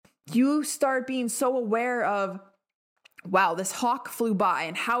you start being so aware of, wow, this hawk flew by,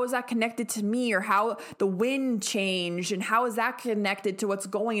 and how is that connected to me, or how the wind changed, and how is that connected to what's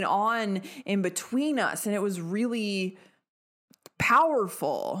going on in between us? And it was really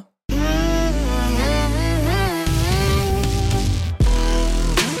powerful.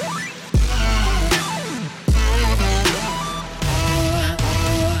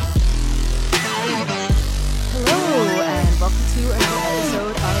 Welcome to another episode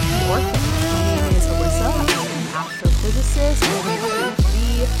of The Orphic. My name is Alyssa. I'm an astrophysicist and a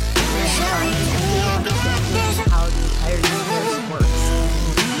PhD, and trying to understand how the entire universe works,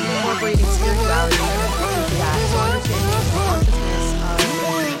 and incorporating spirituality into that, so understanding the consciousness of the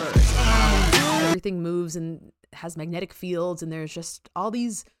universe, and how everything moves and has magnetic fields, and there's just all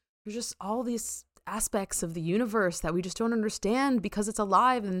these aspects of the universe that we just don't understand because it's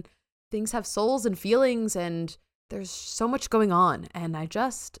alive and things have souls and feelings, and there's so much going on, and I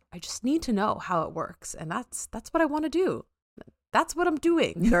just need to know how it works, and that's what I want to do. That's what I'm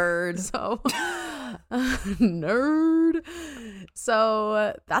doing. Nerd. So, nerd.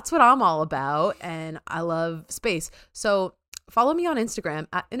 So that's what I'm all about, and I love space. So follow me on Instagram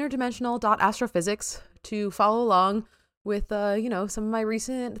at interdimensional.astrophysics to follow along with some of my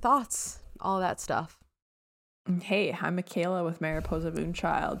recent thoughts, all that stuff. Hey, I'm Michaela with Mariposa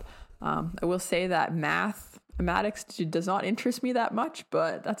Moonchild. I will say that mathematics does not interest me that much,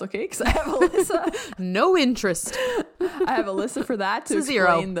 but that's okay because I have Alyssa. No interest. I have Alyssa for that to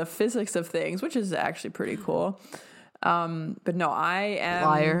explain the physics of things, which is actually pretty cool. But no, I am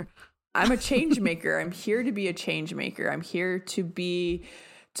liar. I'm a change maker. I'm here to be a change maker. I'm here to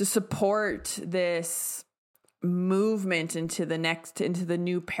support this movement into the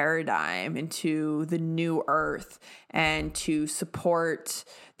new paradigm, into the new earth, and to support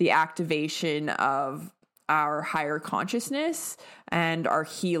the activation of our higher consciousness and our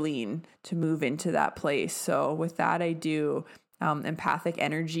healing to move into that place. So with that, I do empathic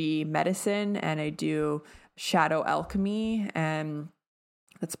energy medicine, and I do shadow alchemy, and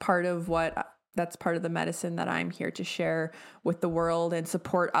that's part of the medicine that I'm here to share with the world and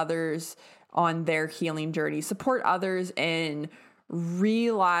support others on their healing journey, support others in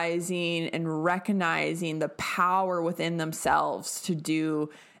realizing and recognizing the power within themselves to do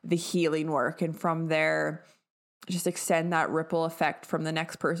the healing work, and from there just extend that ripple effect from the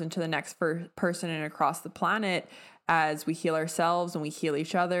next person to the next person and across the planet as we heal ourselves and we heal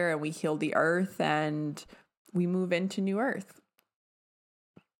each other and we heal the earth and we move into new earth.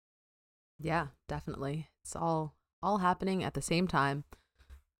 Yeah, definitely. It's all happening at the same time.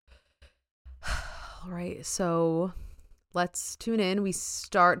 All right, so let's tune in. We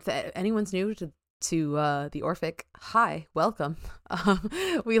start. Anyone's new to the Orphic, hi, welcome.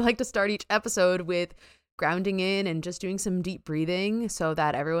 We like to start each episode with grounding in and just doing some deep breathing so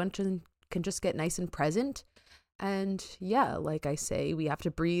that everyone can just get nice and present. And yeah, like I say, we have to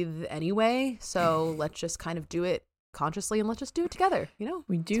breathe anyway, so let's just kind of do it consciously and let's just do it together.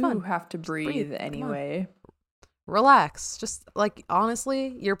 We do have to breathe anyway. Relax. Just like,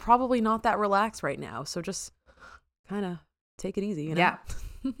 honestly, you're probably not that relaxed right now, so just kind of take it easy, Yeah.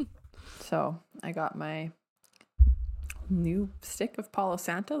 So I got my new stick of Palo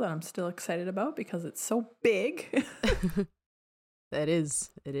Santo that I'm still excited about because it's so big. It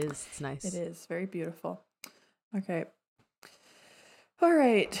is. It's nice. It is very beautiful. Okay. All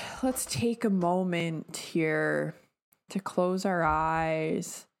right. Let's take a moment here to close our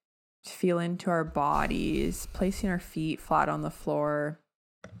eyes, to feel into our bodies, placing our feet flat on the floor.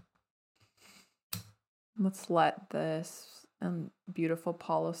 Let's let this beautiful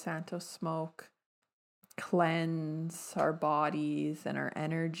Palo Santo smoke cleanse our bodies and our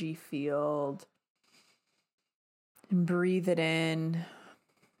energy field, and breathe it in.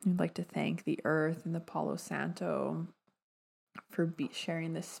 I'd like to thank the earth and the Palo Santo for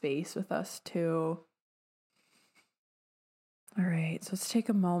sharing this space with us too. All right, so let's take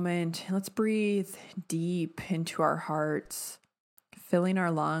a moment. Let's breathe deep into our hearts, filling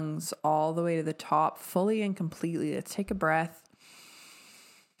our lungs all the way to the top, fully and completely. Let's take a breath.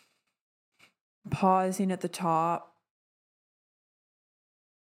 Pausing at the top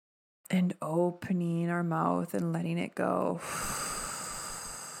and opening our mouth and letting it go.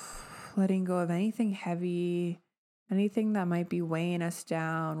 Letting go of anything heavy, anything that might be weighing us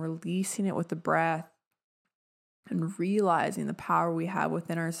down, releasing it with the breath, and realizing the power we have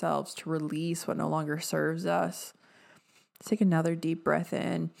within ourselves to release what no longer serves us. Let's take another deep breath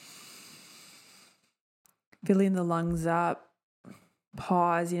in, filling the lungs up,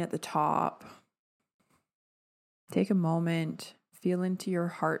 pausing at the top. Take a moment, feel into your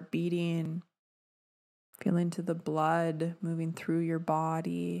heart beating, feel into the blood moving through your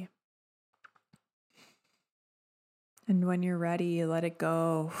body, And when you're ready, let it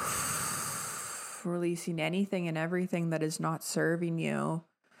go. Releasing anything and everything that is not serving you.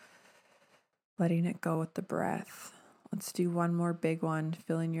 Letting it go with the breath. Let's do one more big one,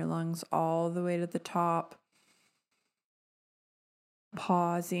 filling your lungs all the way to the top.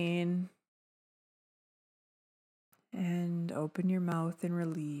 Pausing. And open your mouth and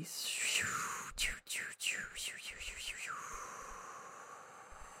release.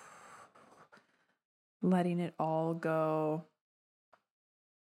 Letting it all go.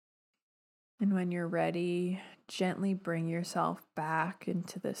 And when you're ready, gently bring yourself back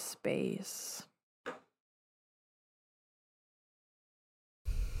into this space.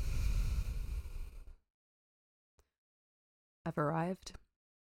 I've arrived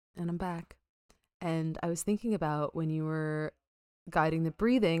and I'm back. And I was thinking about when you were guiding the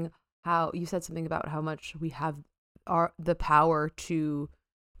breathing, how you said something about how much we have the power to,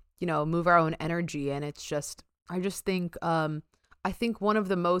 move our own energy. And it's just, I think one of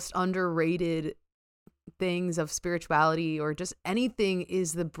the most underrated things of spirituality or just anything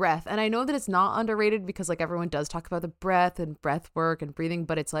is the breath. And I know that it's not underrated because like everyone does talk about the breath and breath work and breathing,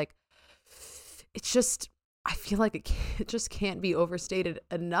 but it's like, it's just, I feel like it just can't be overstated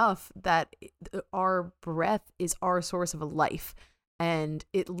enough that our breath is our source of life, and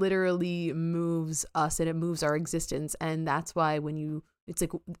it literally moves us and it moves our existence. And that's why this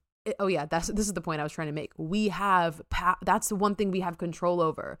is the point I was trying to make. We have that's the one thing we have control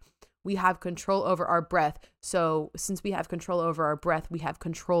over. We have control over our breath. So since we have control over our breath, we have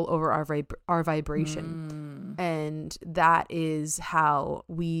control over our vibration. And that's how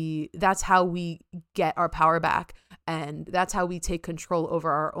we get our power back. And that's how we take control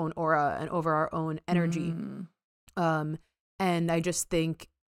over our own aura and over our own energy. And I just think,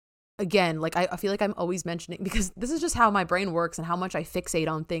 again, like I feel like I'm always mentioning, because this is just how my brain works and how much I fixate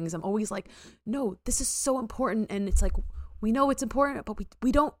on things. I'm always like, no, this is so important. And it's like, we know it's important, but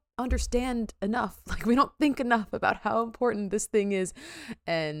we don't understand enough. Like we don't think enough about how important this thing is.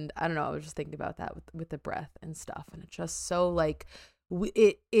 And I don't know, I was just thinking about that with the breath and stuff. And it's just so like,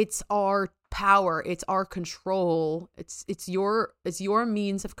 it's our power, it's our control. It's your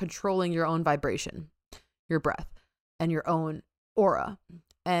means of controlling your own vibration, your breath, and your own aura.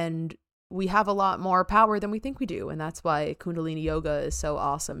 And we have a lot more power than we think we do. And that's why Kundalini yoga is so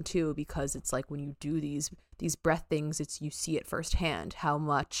awesome too, because it's like when you do these breath things, you see it firsthand how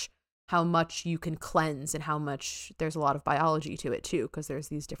much you can cleanse, and how much there's a lot of biology to it too, because there's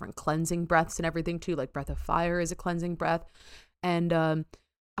these different cleansing breaths and everything too, like breath of fire is a cleansing breath. And I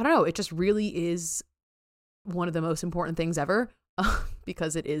don't know, it just really is one of the most important things ever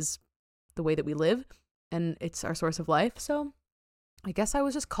because it is the way that we live and it's our source of life. So I guess I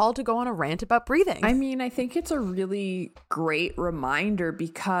was just called to go on a rant about breathing. I mean, I think it's a really great reminder,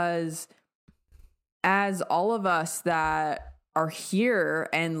 because as all of us that are here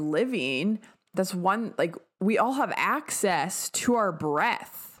and living, that's one, like, we all have access to our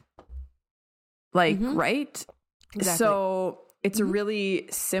breath. Like, right? Exactly. So it's a really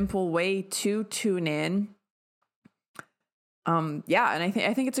simple way to tune in. And I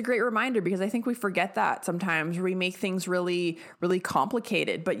think it's a great reminder, because I think we forget that sometimes. We make things really, really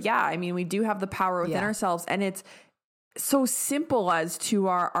complicated. But yeah, I mean, we do have the power within ourselves, and it's so simple as to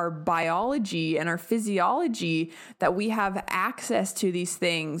our biology and our physiology that we have access to these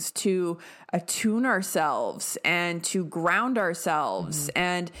things to attune ourselves and to ground ourselves.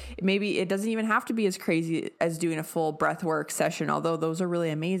 And maybe it doesn't even have to be as crazy as doing a full breathwork session, although those are really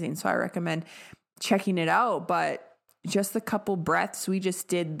amazing. So I recommend checking it out. But just the couple breaths we just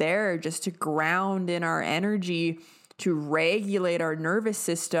did there, just to ground in our energy, to regulate our nervous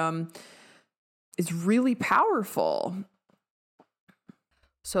system, is really powerful.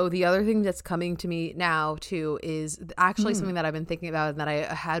 So the other thing that's coming to me now too is actually something that I've been thinking about, and that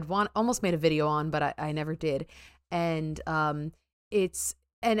I had almost made a video on, but I never did. And it's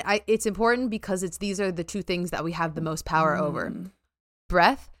important because these are the two things that we have the most power over.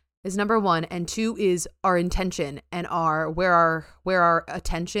 Breath is number one, and two is our intention and where our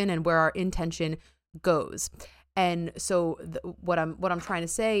attention and where our intention goes. And so what I'm trying to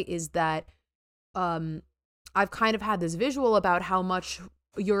say is that I've kind of had this visual about how much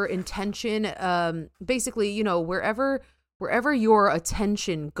your intention, basically, wherever your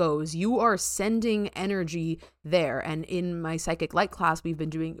attention goes, you are sending energy there. And in my psychic light class, we've been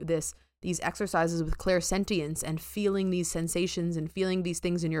doing these exercises with clairsentience and feeling these sensations and feeling these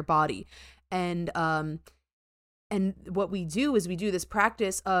things in your body. And what we do is we do this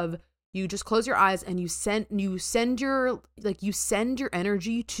practice of, you just close your eyes and you send your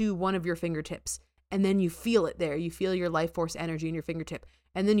energy to one of your fingertips, and then you feel it there. You feel your life force energy in your fingertip,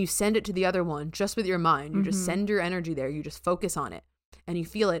 and then you send it to the other one just with your mind. You just send your energy there. You just focus on it and you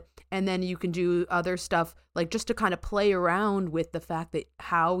feel it. And then you can do other stuff, like just to kind of play around with the fact that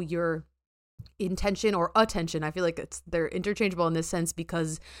how your intention or attention, I feel like they're interchangeable in this sense,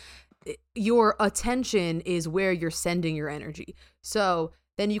 because your attention is where you're sending your energy. So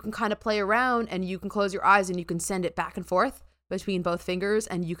then you can kind of play around and you can close your eyes and you can send it back and forth between both fingers,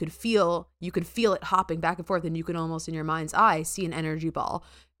 and you could feel it hopping back and forth, and you can almost in your mind's eye see an energy ball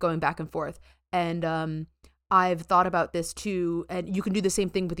going back and forth. And I've thought about this too, and you can do the same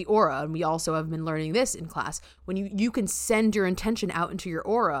thing with the aura, and we also have been learning this in class. When you can send your intention out into your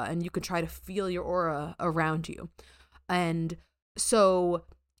aura, and you can try to feel your aura around you. And so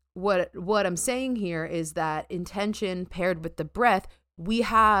what I'm saying here is that intention paired with the breath, we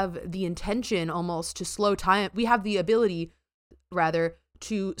have the intention almost to slow time. We have the ability rather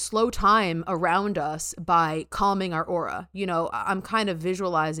to slow time around us by calming our aura. You know, I'm kind of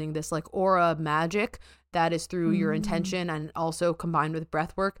visualizing this like aura magic that is through your intention and also combined with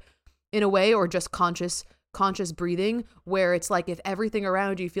breath work in a way, or just conscious breathing, where it's like if everything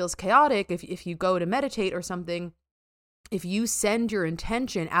around you feels chaotic, if you go to meditate or something, if you send your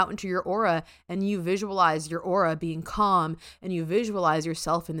intention out into your aura and you visualize your aura being calm and you visualize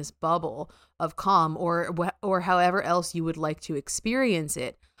yourself in this bubble of calm, or however else you would like to experience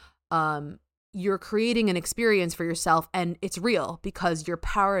it, you're creating an experience for yourself, and it's real because you're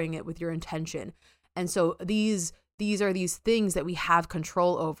powering it with your intention. And so these are these things that we have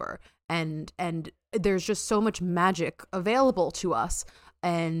control over, and there's just so much magic available to us.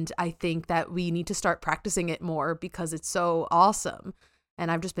 And I think that we need to start practicing it more because it's so awesome.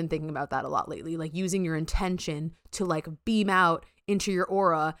 And I've just been thinking about that a lot lately, like using your intention to like beam out into your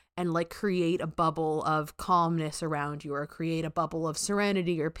aura and like create a bubble of calmness around you, or create a bubble of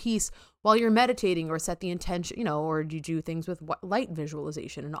serenity or peace while you're meditating, or set the intention, you know, or you do things with light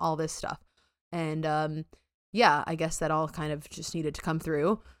visualization and all this stuff. And yeah, I guess that all kind of just needed to come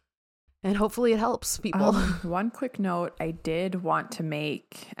through. And hopefully it helps people. One quick note I did want to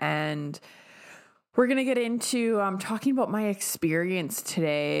make, and we're going to get into talking about my experience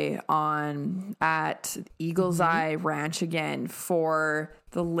today at Eagle's Eye Ranch again for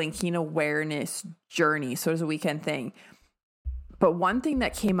the linking awareness journey. So it was a weekend thing. But one thing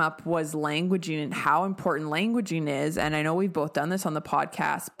that came up was languaging and how important languaging is. And I know we've both done this on the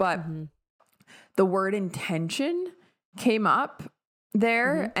podcast, but the word intention came up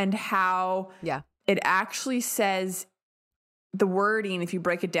there, and how it actually says the wording, if you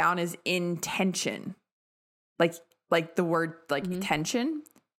break it down, is intention, like the word tension.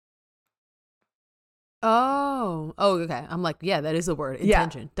 Oh, okay. I'm like, yeah, that is the word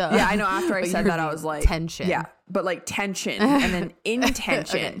intention. Duh. Yeah, I know. After I said that, I was like tension. Yeah, but like tension and then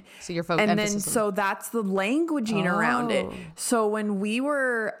intention. Okay. So you're focused, and then so that's the languaging around it. So when we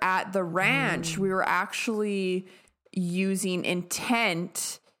were at the ranch, we were actually using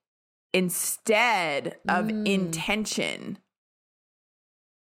intent instead of intention.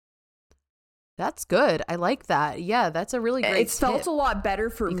 That's good. I like that. Yeah, that's a really great It's felt a lot better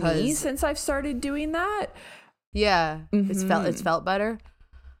for me since I've started doing that. Yeah, it's felt better.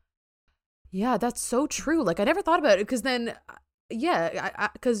 Yeah, that's so true. Like I never thought about it, because then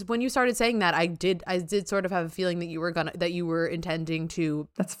because when you started saying that, I did sort of have a feeling that you were intending to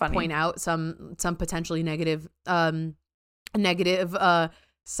point out some potentially negative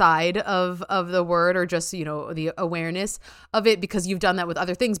side of the word, or just, you know, the awareness of it, because you've done that with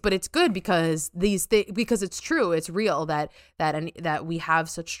other things. But it's good because because it's true, it's real that we have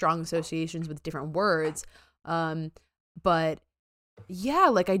such strong associations with different words. But yeah,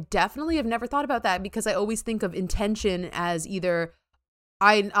 like I definitely have never thought about that, because I always think of intention as either,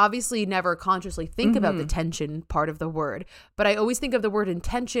 I obviously never consciously think about the tension part of the word, but I always think of the word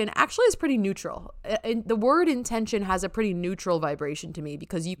intention actually as pretty neutral. The word intention has a pretty neutral vibration to me,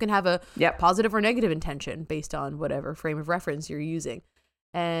 because you can have a positive or negative intention based on whatever frame of reference you're using.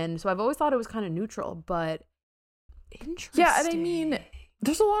 And so I've always thought it was kind of neutral, but interesting. Yeah, and I mean,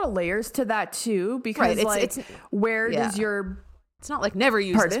 there's a lot of layers to that too, because it's where does your... It's not like never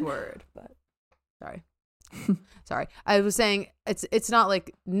use this word, but sorry. I was saying it's not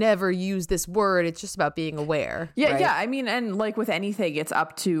like never use this word. It's just about being aware. Yeah, right? yeah. I mean, and like with anything, it's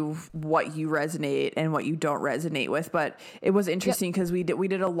up to what you resonate and what you don't resonate with. But it was interesting because we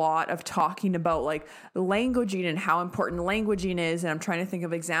did a lot of talking about like languaging and how important languaging is. And I'm trying to think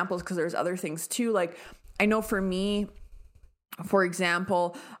of examples, because there's other things too. Like I know for me, for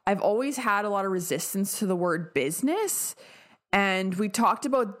example, I've always had a lot of resistance to the word business. And we talked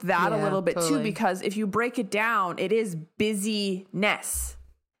about that a little bit too, because if you break it down, it is busyness.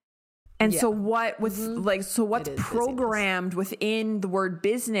 And so what with like, so what's programmed within the word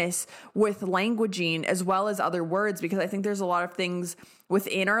business with languaging as well as other words? Because I think there's a lot of things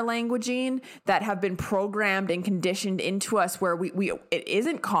within our languaging that have been programmed and conditioned into us where we it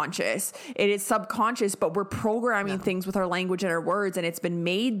isn't conscious, it is subconscious, but we're programming things with our language and our words, and it's been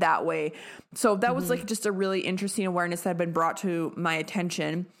made that way. So that was like just a really interesting awareness that had been brought to my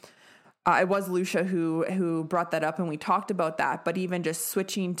attention. It was Lucia who brought that up, and we talked about that. But even just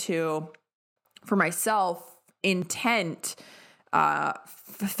switching to, for myself, intent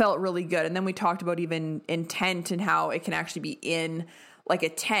felt really good. And then we talked about even intent and how it can actually be in like a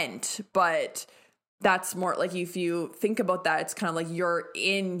tent. But that's more like, if you think about that, it's kind of like you're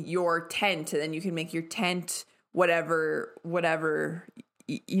in your tent, and then you can make your tent whatever,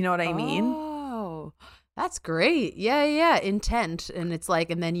 you know what I mean? Oh, that's great. Yeah. Intent. And it's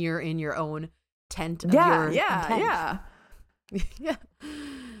like, and then you're in your own tent of your intent. Yeah.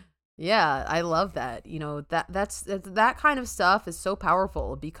 Yeah, I love that. You know, that kind of stuff is so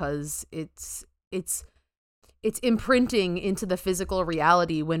powerful because it's imprinting into the physical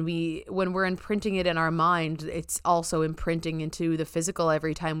reality. When we're imprinting it in our mind, it's also imprinting into the physical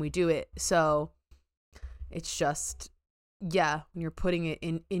every time we do it. So it's just, when you're putting it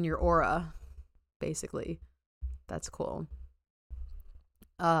in your aura, basically. That's cool.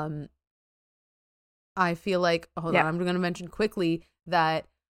 I feel like, hold on, I'm going to mention quickly that,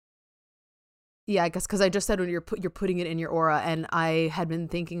 I guess because I just said when you're putting it in your aura, and I had been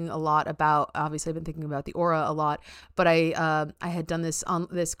thinking a lot about, obviously I've been thinking about the aura a lot, but I had done this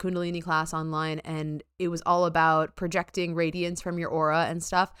Kundalini class online, and it was all about projecting radiance from your aura and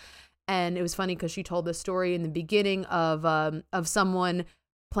stuff. And it was funny because she told the story in the beginning of someone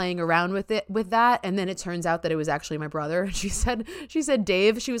playing around with that, and then it turns out that it was actually my brother. She said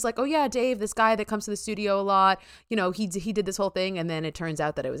Dave. She was like, oh yeah, Dave, this guy that comes to the studio a lot, you know, he did this whole thing, and then it turns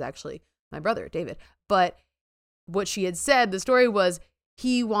out that it was actually my brother, David. But what she had said, the story was,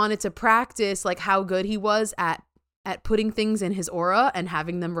 he wanted to practice like how good he was at putting things in his aura and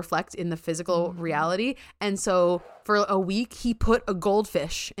having them reflect in the physical reality. And so for a week he put a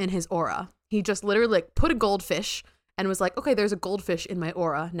goldfish in his aura. He just literally like put a goldfish and was like, okay, there's a goldfish in my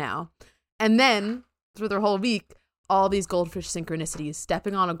aura now. And then through the whole week, all these goldfish synchronicities,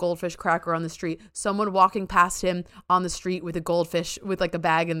 stepping on a goldfish cracker on the street, someone walking past him on the street with a goldfish, with like a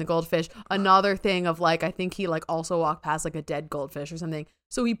bag in the goldfish, another thing of like, I think he like also walked past like a dead goldfish or something.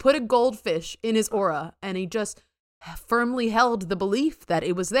 So he put a goldfish in his aura, and he just firmly held the belief that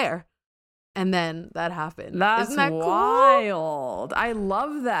it was there. And then that happened. Isn't that wild? Cool? I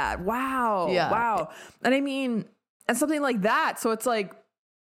love that. Wow. Yeah. Wow. And I mean, and something like that. So it's like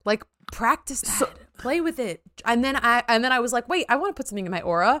practice that. Play with it. And then I was like, wait, I want to put something in my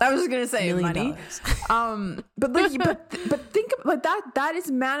aura. I was just gonna say money. But think about that is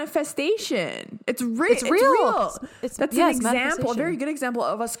manifestation. It's real. It's real. That's an example, a very good example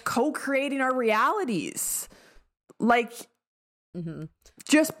of us co-creating our realities. Like,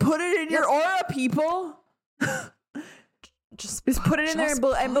 just put it in your aura, people. Just put it in there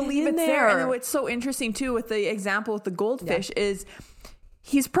and believe it's there. And then what's so interesting too with the example with the goldfish is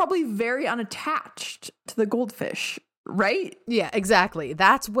he's probably very unattached to the goldfish, right? Yeah, exactly.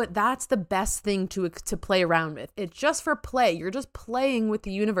 That's the best thing to play around with. It's just for play. You're just playing with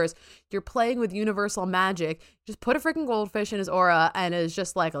the universe. You're playing with universal magic. Just put a freaking goldfish in his aura, and it's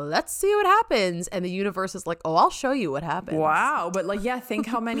just like, let's see what happens. And the universe is like, oh, I'll show you what happens. Wow. But like, think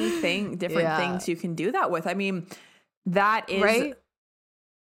how many different things you can do that with. I mean, that is right.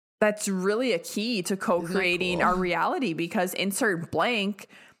 That's really a key to co-creating our reality, because insert blank,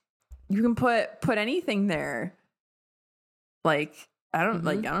 you can put anything there. Like, I don't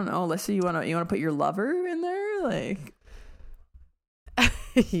know, Alyssa, you want to put your lover in there? Like,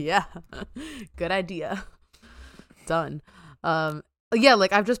 yeah, good idea. Done. Yeah,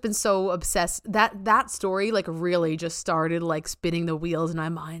 like I've just been so obsessed that story like really just started like spinning the wheels in my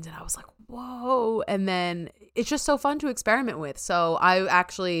mind, and I was like, whoa. And then it's just so fun to experiment with. So I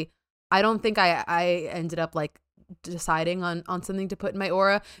don't think I ended up like deciding on something to put in my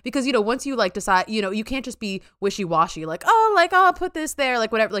aura, because, you know, once you like decide, you know, you can't just be wishy-washy, like, oh, like, I'll put this there,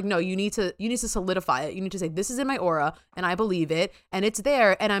 like whatever. Like, no, you need to solidify it. You need to say, this is in my aura and I believe it and it's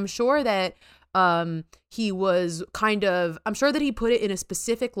there. And I'm sure that he was I'm sure that he put it in a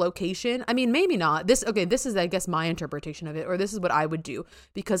specific location. I mean, maybe not. This is, I guess, my interpretation of it, or this is what I would do,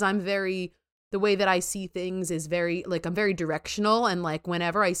 because the way that I see things is very, like, I'm very directional, and like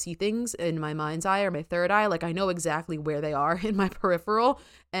whenever I see things in my mind's eye or my third eye, like I know exactly where they are in my peripheral.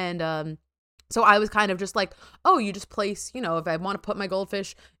 And So I was kind of just like, oh, you just place, you know, if I want to put my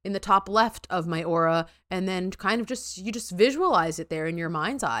goldfish in the top left of my aura, and then kind of you just visualize it there in your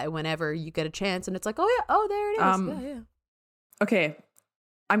mind's eye whenever you get a chance. And it's like, oh yeah, oh, there it is. Yeah. Okay.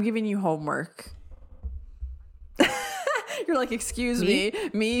 I'm giving you homework. You're like, excuse me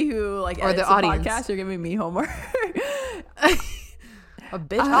who like or edits the audience. Podcast, you're giving me homework. A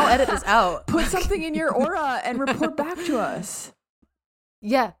bitch, I'll edit this out. Put something in your aura and report back to us.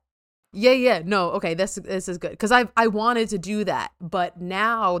 Yeah. No, okay, this is good because I wanted to do that, but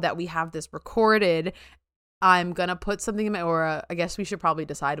now that we have this recorded, I'm gonna put something in my aura. I guess we should probably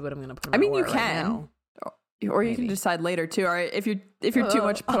decide what I'm gonna put in my aura. You can, right or Maybe. You can decide later too. All right, if you're too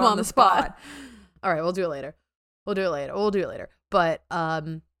much put on the spot. All right, we'll do it later. But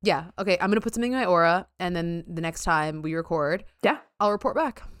yeah, okay, I'm gonna put something in my aura, and then the next time we record, I'll report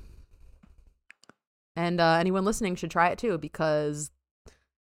back. And anyone listening should try it too because.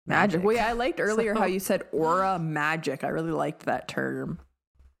 Magic. Wait, I liked earlier how you said aura magic. I really liked that term.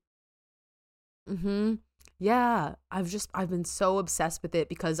 Yeah, I've been so obsessed with it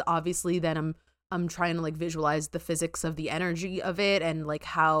because obviously then I'm trying to like visualize the physics of the energy of it and like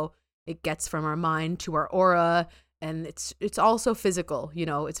how it gets from our mind to our aura, and it's also physical, you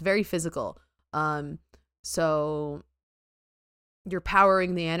know, it's very physical. So you're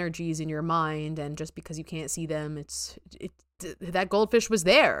powering the energies in your mind, and just because you can't see them, that goldfish was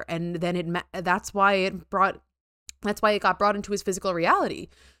there, and then that's why it got brought into his physical reality,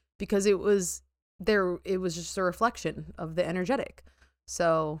 because it was just a reflection of the energetic.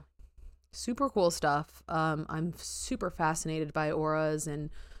 So super cool stuff. I'm super fascinated by auras and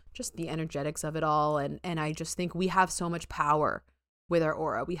just the energetics of it all, and I just think we have so much power with our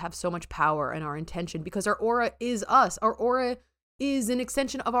aura. We have so much power in our intention because our aura is us. Our aura is an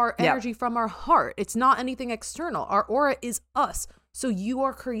extension of our energy from our heart. It's not anything external. Our aura is us. So you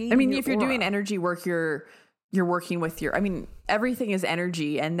are creating. I mean, if you're doing energy work, you're working with everything is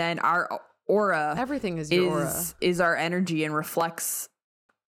energy, and then our aura, everything is your aura, is our energy and reflects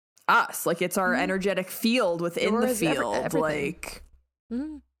us. Like it's our energetic field within the field. Like,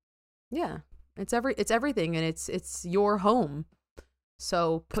 yeah, it's everything, and it's your home.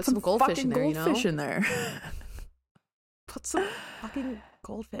 So put some goldfish in there. Goldfish in there. Put some fucking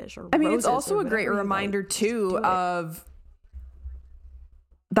goldfish or it's also a great reminder too of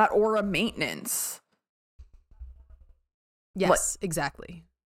that aura maintenance. Yes, exactly.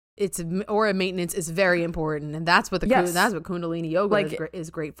 It's aura maintenance is very important, and that's what that's what Kundalini yoga is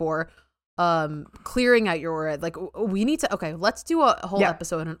great for. Clearing out your aura. Like we need to. Let's do a whole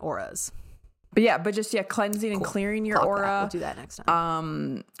episode on auras. But just cleansing and clearing your aura. We'll do that next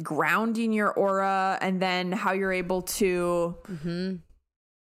time. Grounding your aura, and then how you're able to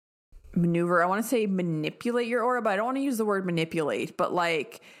maneuver. I want to say manipulate your aura, but I don't want to use the word manipulate. But I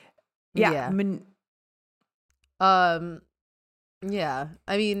mean,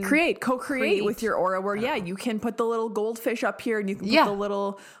 co-create with your aura, where you can put the little goldfish up here, and you can put the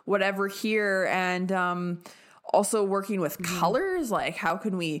little whatever here, and also working with colors, like how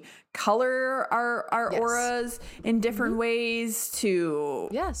can we color our auras in different ways to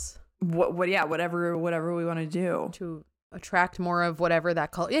whatever we want to do to attract more of whatever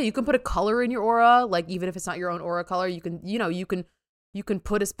that color. Yeah, you can put a color in your aura, like even if it's not your own aura color, you can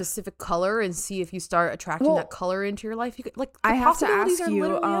put a specific color and see if you start attracting that color into your life. You could, like, I have to ask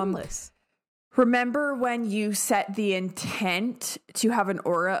you, endless. Remember when you set the intent to have an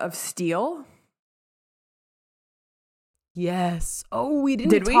aura of steel? Yes. Oh, we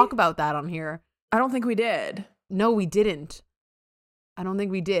didn't talk about that on here. I don't think we did. No, we didn't. I don't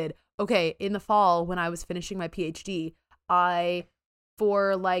think we did. Okay, in the fall when I was finishing my PhD,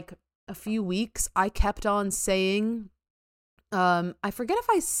 for like a few weeks, I kept on saying, I forget if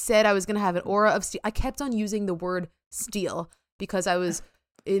I said I was going to have an aura of steel. I kept on using the word steel because I was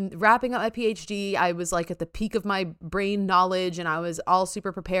wrapping up my PhD. I was like at the peak of my brain knowledge, and I was all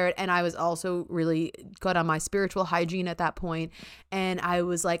super prepared, and I was also really good on my spiritual hygiene at that point. And I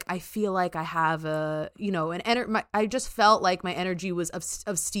was like, I feel like I have I just felt like my energy was of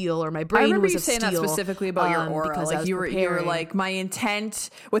steel, or my brain was of steel. I remember you saying that specifically about your aura. Like you were like, my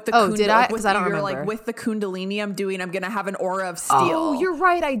intent with the did I? Because I don't remember. Like with the Kundalini I'm going to have an aura of steel. Oh, you're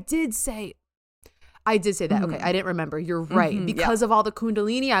right. I did say that. Okay, I didn't remember. You're right. Because of all the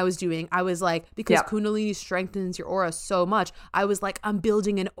Kundalini I was doing, I was like, because Kundalini strengthens your aura so much, I was like, I'm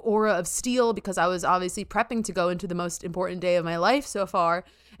building an aura of steel, because I was obviously prepping to go into the most important day of my life so far.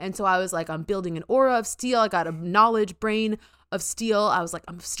 And so I was like, I'm building an aura of steel. I got a knowledge brain of steel. I was like,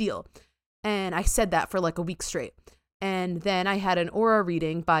 I'm steel. And I said that for like a week straight. And then I had an aura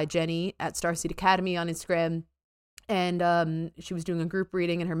reading by Jenny at Starseed Academy on Instagram. and she was doing a group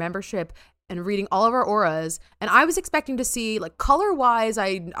reading in her membership and reading all of our auras. And I was expecting to see, like, color wise,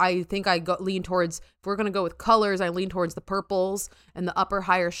 I think I lean towards, if we're gonna go with colors, I lean towards the purples and the upper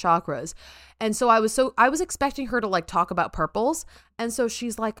higher chakras. And so I was expecting her to like talk about purples. And so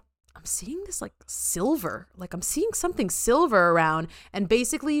she's like, I'm seeing this like silver, like I'm seeing something silver around. And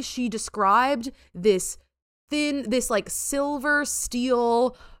basically she described this like silver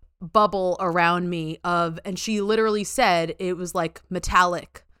steel bubble around me and she literally said it was like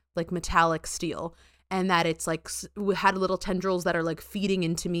metallic steel, and that it's like had little tendrils that are like feeding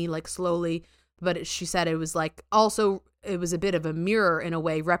into me like slowly. But she said it was like, also it was a bit of a mirror in a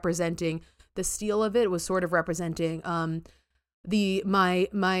way, representing the steel of it was sort of representing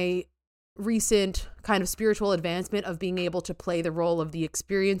my recent kind of spiritual advancement of being able to play the role of the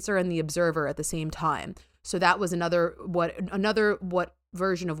experiencer and the observer at the same time. So that was another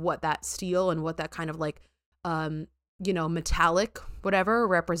version of what that steel and what that kind of like metallic whatever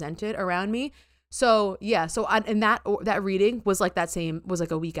represented around me. So yeah, and that reading was like was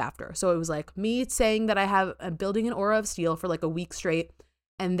like a week after. So it was like me saying that I'm building an aura of steel for like a week straight,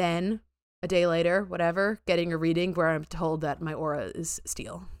 and then a day later, whatever, getting a reading where I'm told that my aura is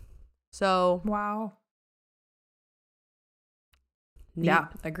steel. So wow. Neat. Yeah,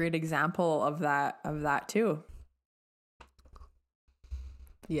 a great example of that too.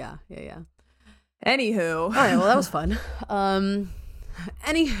 Yeah. Anywho. All right, well, that was fun.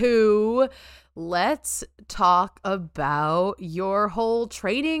 Anywho, let's talk about your whole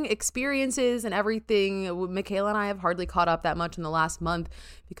training experiences and everything. Michaela and I have hardly caught up that much in the last month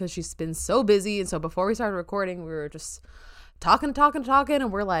because she's been so busy. And so before we started recording, we were just talking,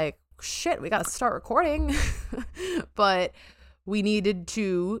 and we're like, shit, we got to start recording. But we needed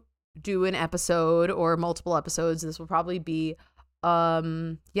to do an episode or multiple episodes. This will probably be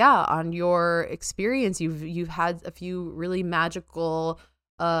on your experience. You've had a few really magical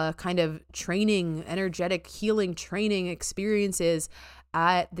kind of training, energetic healing training experiences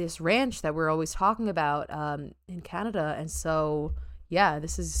at this ranch that we're always talking about in Canada. And so yeah,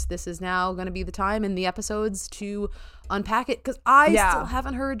 this is now going to be the time in the episodes to unpack it, because I still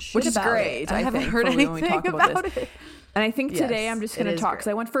haven't heard shit about great, it. I haven't heard anything about it. And I think today I'm just going to talk, because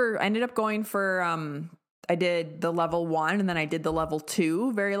I ended up going for I did the level 1 and then I did the level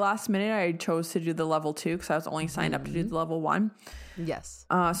 2 very last minute. I chose to do the level 2 because I was only signed up to do the level 1. Yes.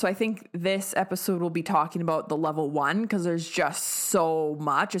 So I think this episode will be talking about the level 1 because there's just so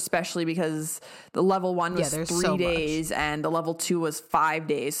much, especially because the level 1 was 3 days and the level 2 was 5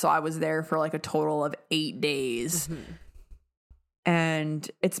 days. So I was there for like a total of 8 days. Mm-hmm. And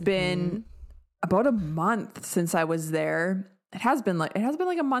it's been about a month since I was there. It has been like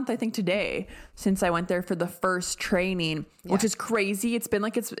a month, I think, today, since I went there for the first training, which is crazy. It's been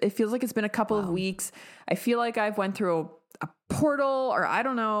like it feels like it's been a couple of weeks. I feel like I've went through a portal, or I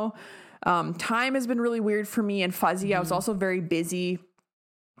don't know. Time has been really weird for me and fuzzy. I was also very busy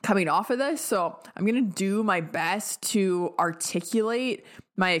coming off of this, so I'm gonna do my best to articulate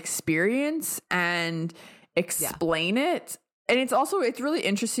my experience and explain it. And it's really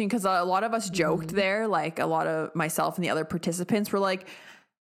interesting because a lot of us joked there, like a lot of myself and the other participants were like,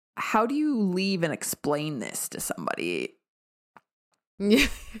 how do you leave and explain this to somebody? Yeah,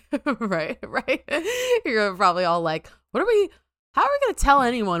 right. You're probably all like, how are we going to tell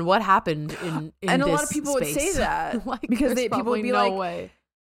anyone what happened in and this a lot of people space? Would say that like, because people would be like, way.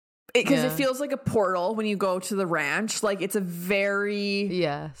 Because it feels like a portal when you go to the ranch. Like it's a very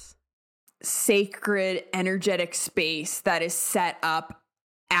sacred, energetic space that is set up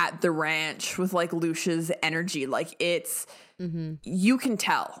at the ranch with like Lucia's energy. Like it's, you can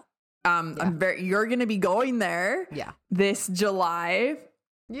tell. You're going to be going there this July.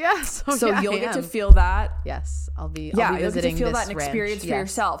 Yes. So you'll get to feel that. Yes. I'll be you'll visiting get to feel this that and experience for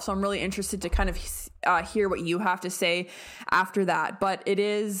yourself. So I'm really interested to kind of hear what you have to say after that. But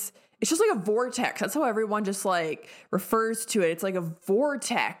it's just like a vortex. That's how everyone just like refers to it. It's like a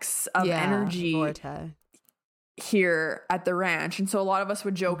vortex of energy here at the ranch. And so a lot of us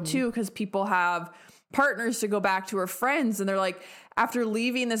would joke too, because people have partners to go back to, or friends, and they're like, after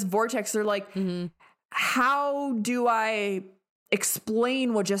leaving this vortex, they're like, how do I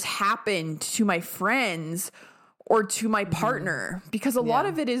explain what just happened to my friends or to my partner? Because a lot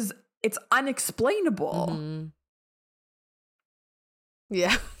of it's unexplainable.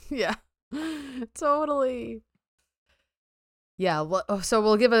 Yeah, totally. Yeah, well, so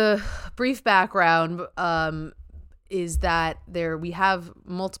we'll give a brief background. Is that we have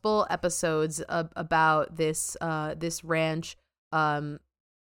multiple episodes about this ranch.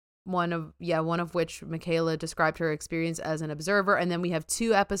 One of which Michaela described her experience as an observer, and then we have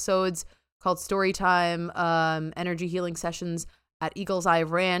 2 episodes called Storytime Energy Healing Sessions at Eagle's Eye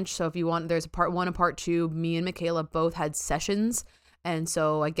Ranch. So if you want, there's a part 1 and part 2. Me and Michaela both had sessions. And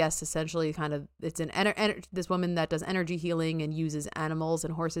so I guess essentially kind of it's this woman that does energy healing and uses animals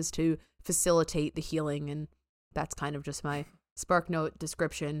and horses to facilitate the healing. And that's kind of just my SparkNote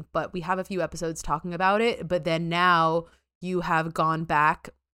description. But we have a few episodes talking about it. But then now you have gone back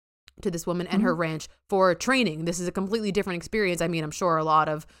to this woman and her ranch for training. This is a completely different experience. I mean, I'm sure a lot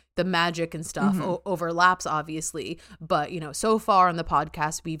of the magic and stuff overlaps, obviously. But, you know, so far on the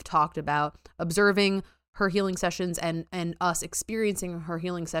podcast, we've talked about observing her healing sessions and us experiencing her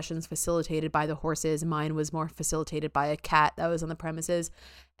healing sessions facilitated by the horses. Mine was more facilitated by a cat that was on the premises.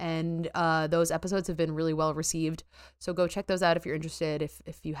 And those episodes have been really well received. So go check those out if you're interested,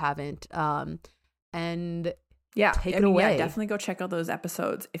 if you haven't. And yeah, take it away. Yeah, definitely go check out those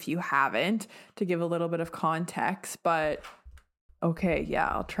episodes if you haven't, to give a little bit of context. But okay, yeah,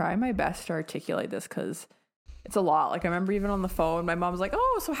 I'll try my best to articulate this because it's a lot. Like I remember even on the phone, my mom's like,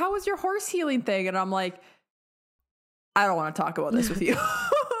 "Oh, so how was your horse healing thing?" And I'm like, "I don't want to talk about this with you."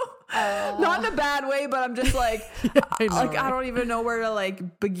 Not in a bad way, but I'm just like, I don't even know where to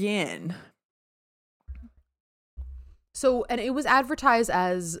like begin. So, and it was advertised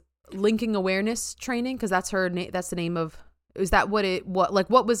as linking awareness training because that's her name. That's the name of. Is that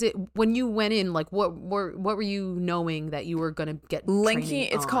what was it when you went in? Like, what were you knowing that you were gonna get linking?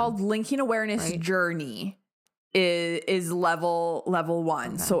 It's on? Called Linking Awareness Journey. Is level 1,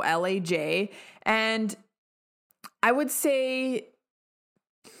 okay. So LAJ, and I would say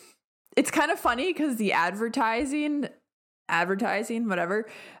it's kind of funny because the advertising whatever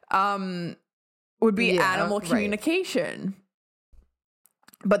would be animal communication.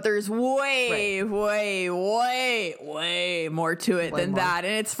 But there's way more to it than that.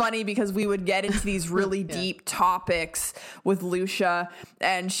 And it's funny because we would get into these really deep topics with Lucia,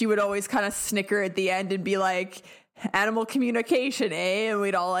 and she would always kind of snicker at the end and be like, animal communication, eh? And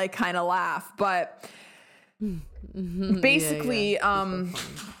we'd all like kind of laugh. But basically,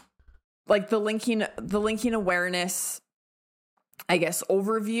 like the linking awareness, I guess,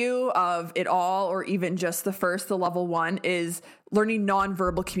 overview of it all, or even just the level 1 is learning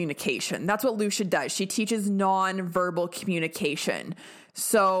nonverbal communication. That's what Lucia does. She teaches nonverbal communication.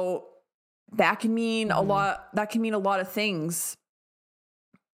 So that can mean a lot. That can mean a lot of things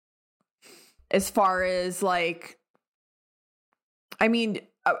as far as like, I mean,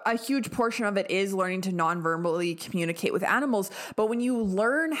 a huge portion of it is learning to non-verbally communicate with animals. But when you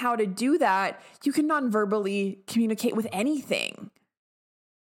learn how to do that, you can non-verbally communicate with anything.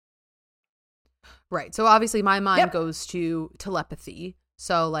 Right. So obviously my mind goes to telepathy.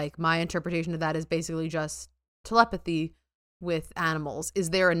 So like my interpretation of that is basically just telepathy with animals.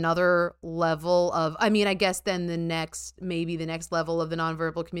 Is there another level of, I mean, I guess then the next level of the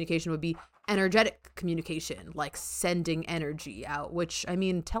nonverbal communication would be energetic communication, like sending energy out, which I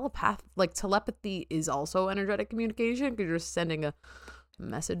mean, telepathy is also energetic communication because you're sending a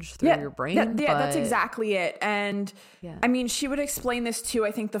message through your brain. That's exactly it. And I mean, she would explain this too.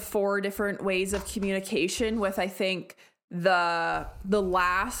 I think the 4 different ways of communication, with I think the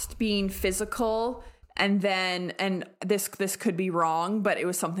last being physical, and then, and this could be wrong, but it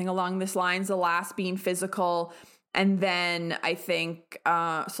was something along this lines, the last being physical, and then I think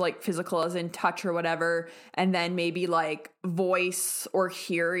so like physical as in touch or whatever, and then maybe like voice or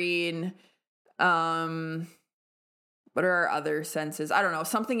hearing. What are our other senses? I don't know,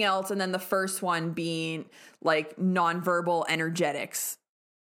 something else. And then the first one being like nonverbal energetics,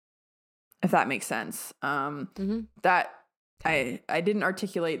 if that makes sense. That I didn't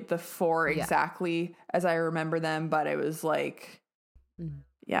articulate the 4 exactly as I remember them, but it was like,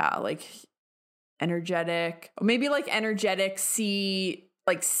 like energetic, maybe like energetic,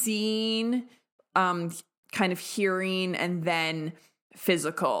 like seeing, kind of hearing, and then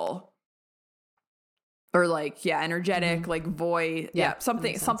physical. Or like, energetic, like voice,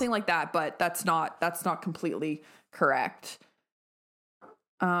 something like that. But that's not completely correct.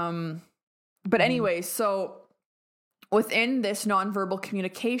 But anyway, so within this nonverbal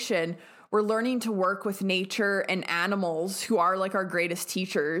communication, we're learning to work with nature and animals, who are like our greatest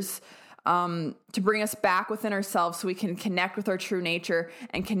teachers, to bring us back within ourselves so we can connect with our true nature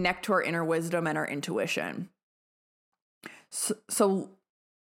and connect to our inner wisdom and our intuition. So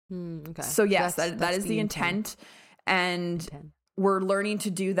yes, that is the intent. And we're learning to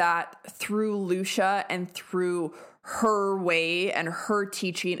do that through Lucia and through her way and her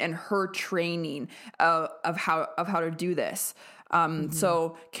teaching and her training of how to do this.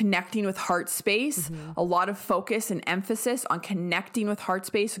 So connecting with heart space, a lot of focus and emphasis on connecting with heart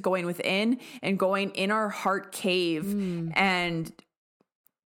space, going within and going in our heart cave and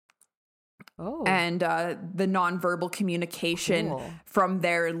and the nonverbal communication Cool. from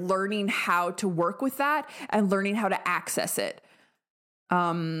there, learning how to work with that and learning how to access it.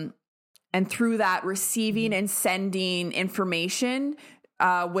 And through that, receiving and sending information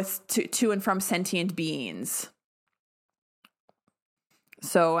to and from sentient beings.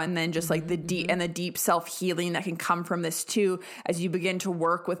 So, and then just like the deep self-healing that can come from this too, as you begin to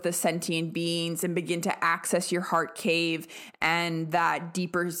work with the sentient beings and begin to access your heart cave and that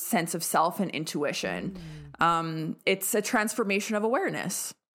deeper sense of self and intuition. It's a transformation of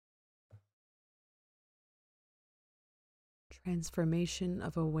awareness. Transformation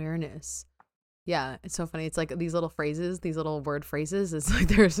of awareness. Yeah, it's so funny. It's like these little phrases, these little word phrases. It's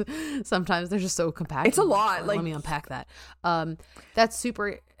like sometimes they're just so compact. It's a lot. Let me unpack that. That's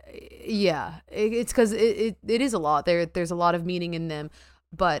super. Yeah, it's because it is a lot. There's a lot of meaning in them.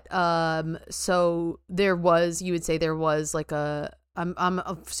 But so you would say there was like I'm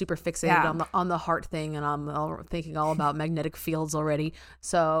super fixated on the heart thing, and I'm thinking all about magnetic fields already.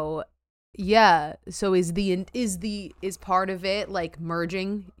 So yeah, so is part of it like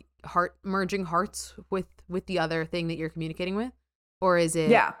merging hearts with the other thing that you're communicating with, or is it?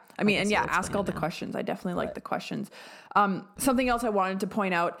 Yeah, I mean, and yeah, ask all the questions. I definitely like the questions. Something else I wanted to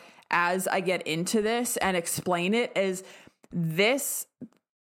point out as I get into this and explain it is this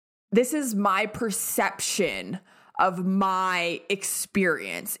is my perception of my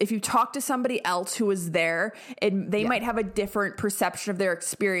experience. If you talk to somebody else who was there, they might have a different perception of their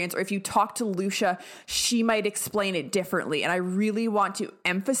experience. Or if you talk to Lucia, she might explain it differently. And I really want to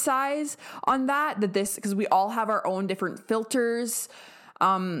emphasize on that this, because we all have our own different filters.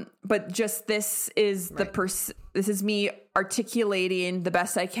 But just this is this is me articulating the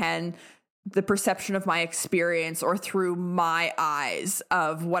best I can the perception of my experience, or through my eyes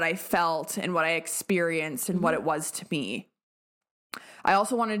of what I felt and what I experienced and what it was to me. I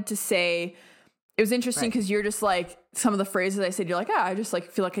also wanted to say, it was interesting because you're just like, some of the phrases I said, you're like, I just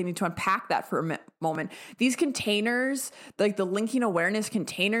like feel like I need to unpack that for a moment. These containers, like the linking awareness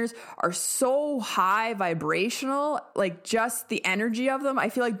containers, are so high vibrational, like just the energy of them. I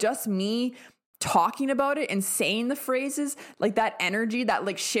feel like just me talking about it and saying the phrases, like that energy that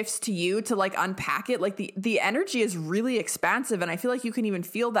like shifts to you to like unpack it, like the energy is really expansive. And I feel like you can even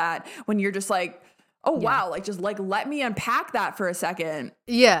feel that when you're just like, wow, like just like let me unpack that for a second.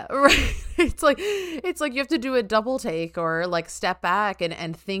 Yeah, right. It's like you have to do a double take or like step back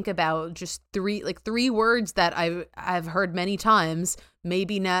and think about just three words that I've heard many times,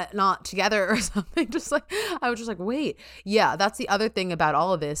 maybe not together or something. Just like I was just like, wait, yeah, that's the other thing about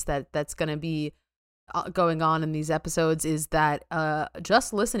all of this that's going to be going on in these episodes, is that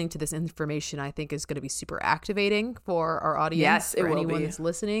just listening to this information, I think, is going to be super activating for our audience. Yes, it for will anyone be. that's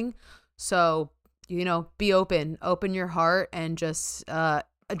listening. So, be open your heart, and just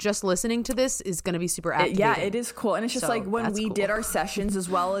listening to this is going to be super activating. Yeah, it is cool. And it's just like when we did our sessions, as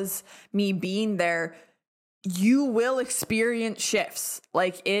well as me being there, you will experience shifts.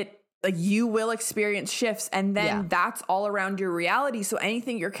 You will experience shifts, and then that's all around your reality. So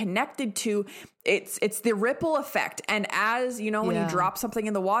anything you're connected to, it's the ripple effect. And as when you drop something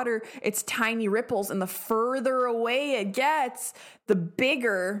in the water, it's tiny ripples, and the further away it gets, the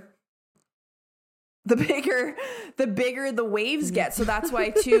bigger the waves get. So that's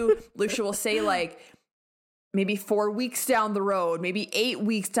why too, Lucia will say, like, maybe 4 weeks down the road, maybe 8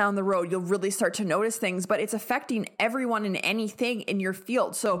 weeks down the road, you'll really start to notice things, but it's affecting everyone and anything in your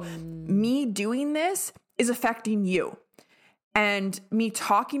field. So me doing this is affecting you, and me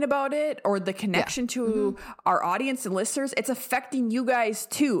talking about it, or the connection to our audience and listeners, it's affecting you guys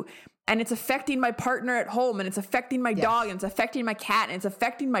too. And it's affecting my partner at home, and it's affecting my dog, and it's affecting my cat, and it's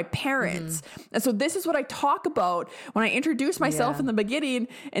affecting my parents. And so this is what I talk about when I introduce myself in the beginning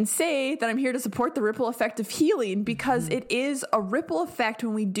and say that I'm here to support the ripple effect of healing, because it is a ripple effect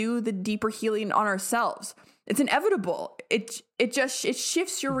when we do the deeper healing on ourselves. It's inevitable. It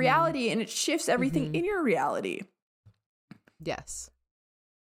shifts your reality, and it shifts everything in your reality. Yes.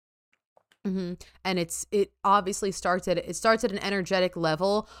 And it obviously starts at an energetic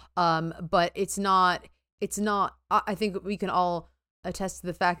level, but it's not I think we can all attest to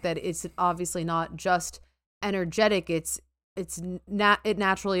the fact that it's obviously not just energetic. It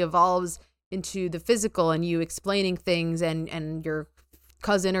naturally evolves into the physical, and you explaining things, and your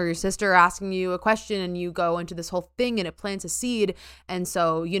cousin or your sister asking you a question, and you go into this whole thing, and it plants a seed. And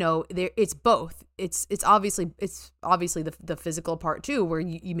so it's both. It's obviously the physical part too, where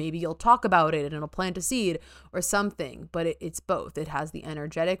you'll talk about it and it'll plant a seed or something, but it's both. It has the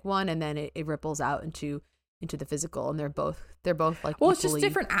energetic one, and then it ripples out into into the physical, and they're both like, well, it's just equally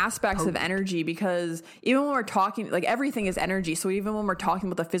different aspects of potent. energy, because even when we're talking, like, everything is energy. So even when we're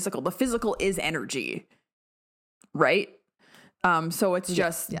talking about the physical is energy, right? So it's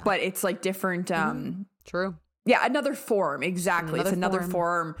just, but it's like different, True. yeah, another form. Exactly. It's another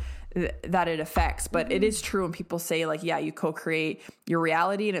form that it affects. But it is true when people say, like, yeah, you co-create your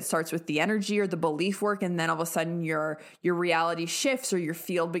reality, and it starts with the energy or the belief work, and then all of a sudden your reality shifts, or your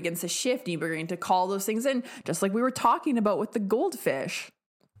field begins to shift, and you begin to call those things in, just like we were talking about with the goldfish.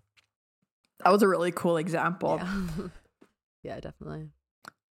 That was a really cool example. Yeah, yeah, definitely.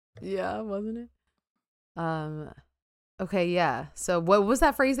 Yeah, wasn't it? Okay, yeah. So what was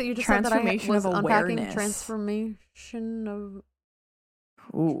that phrase that you just said that I was of unpacking? awareness. Transformation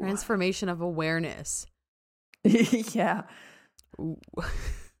of awareness. Yeah. Ooh.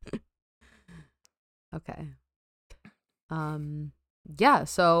 Okay. Yeah,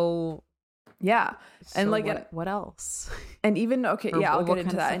 so yeah. And so like what else? And even I'll get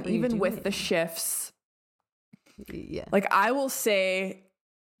into that. And even with doing? the shifts, Yeah. like, I will say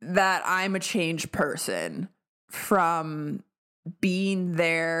that I'm a changed person from being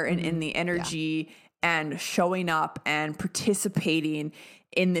there and in the energy and showing up and participating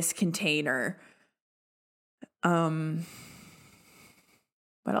in this container.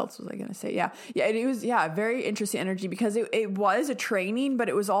 What else was I going to say? Yeah. It was, very interesting energy, because it was a training, but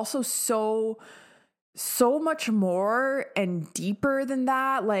it was also so much more and deeper than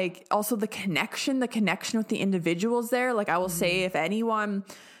that. Like, also the connection with the individuals there. Like, I will say, if anyone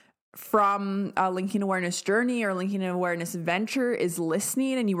from Linking Awareness Journey or Linking Awareness Venture is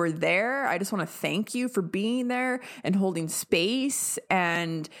listening and you were there, I just want to thank you for being there and holding space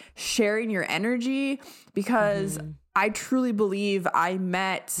and sharing your energy, because I truly believe I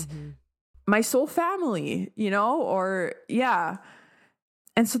met my soul family, and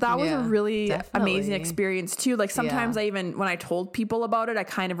so that was a really amazing experience too. Like, sometimes I even, when I told people about it, I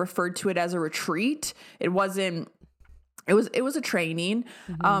kind of referred to it as a retreat. It was a training.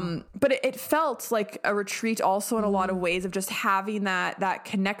 But it felt like a retreat also in a lot of ways, of just having that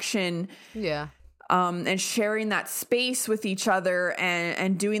connection. Yeah. And sharing that space with each other,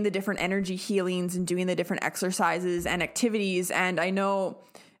 and doing the different energy healings and doing the different exercises and activities. And I know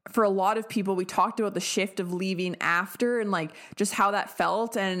for a lot of people, we talked about the shift of leaving after, and like just how that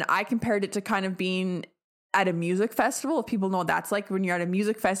felt. And I compared it to kind of being at a music festival. If people know what that's like, when you're at a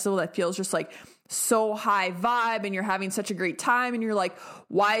music festival that feels just like so high vibe, and you're having such a great time, and you're like,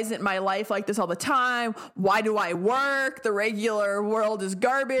 why isn't my life like this all the time? Why do I work? The regular world is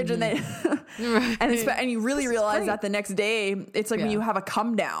garbage. And then and you really realize that the next day. It's like when you have a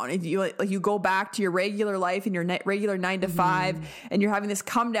come down, and you go back to your regular life and your regular 9 to 5, and you're having this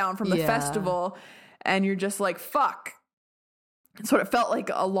come down from the festival, and you're just like, fuck. That's what it felt like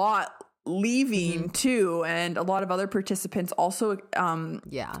a lot leaving too, and a lot of other participants also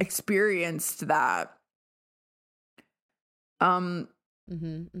experienced that.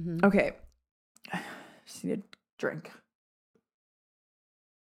 Okay, just need a drink.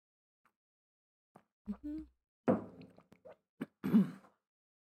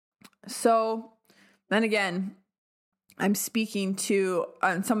 So then again, I'm speaking to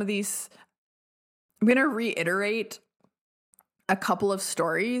some of these. I'm going to reiterate a couple of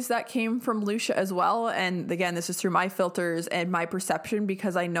stories that came from Lucia as well. And again, this is through my filters and my perception,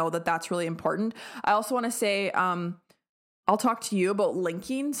 because I know that that's really important. I also want to say, I'll talk to you about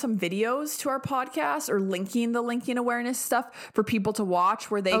linking some videos to our podcast, or linking the Linking Awareness stuff for people to watch,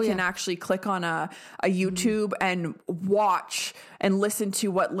 where they can actually click on a YouTube and watch and listen to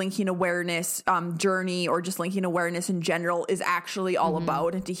what Linking Awareness Journey, or just Linking Awareness in general, is actually all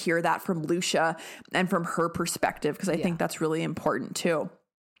about, and to hear that from Lucia and from her perspective, because I think that's really important too.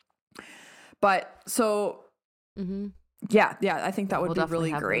 But so, I think that would be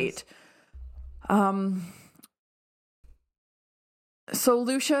really great. So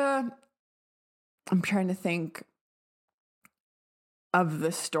Lucia, I'm trying to think of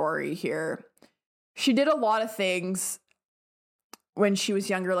the story here. She did a lot of things when she was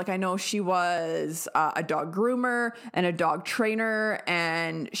younger. Like, I know she was a dog groomer and a dog trainer,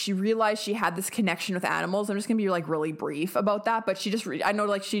 and she realized she had this connection with animals. I'm just gonna be like really brief about that, but she just I know,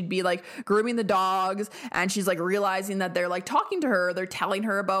 like, she'd be like grooming the dogs, and she's like realizing that they're like talking to her, they're telling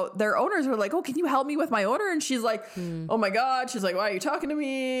her about their owners, are like, oh, can you help me with my owner? And she's like, oh my god, she's like, why are you talking to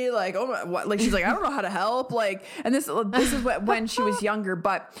me? Like, oh my, what? Like, she's like, I don't know how to help. Like, and this is when she was younger,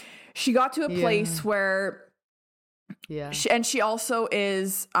 but she got to a place where she also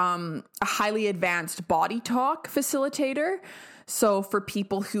is a highly advanced body talk facilitator. So for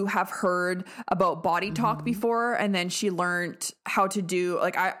people who have heard about body talk before, and then she learned how to do,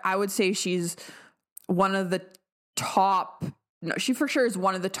 like, I would say she's one of the top, no, she for sure is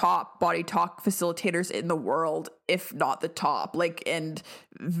one of the top body talk facilitators in the world, if not the top, like, and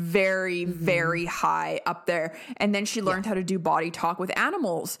very, very high up there. And then she learned how to do body talk with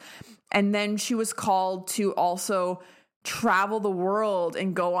animals. And then she was called to also travel the world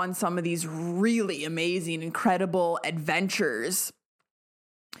and go on some of these really amazing, incredible adventures.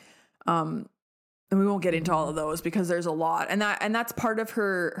 And we won't get into all of those because there's a lot. And that's part of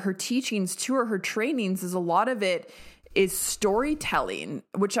her teachings too, or her trainings, is a lot of it is storytelling,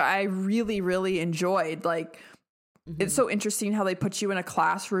 which I really, really enjoyed. Like, it's so interesting how they put you in a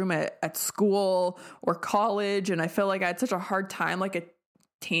classroom at school or college. And I feel like I had such a hard time, like,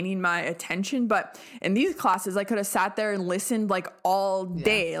 attaining my attention. But in these classes, I could have sat there and listened like all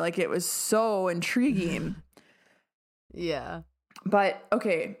day. Like, it was so intriguing. Yeah. But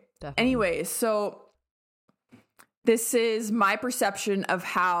okay. Definitely. Anyway, so this is my perception of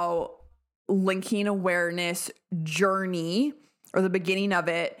how linking awareness journey, or the beginning of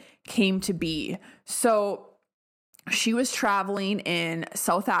it, came to be. So she was traveling in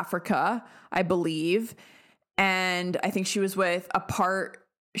South Africa, I believe, and I think she was with a park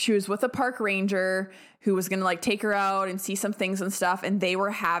ranger who was going to like take her out and see some things and stuff, and they were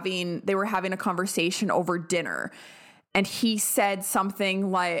having a conversation over dinner. And he said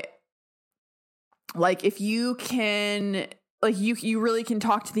something like if you can, like, you really can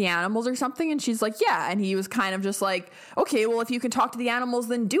talk to the animals or something. And she's like, yeah. And he was kind of just like, okay, well, if you can talk to the animals,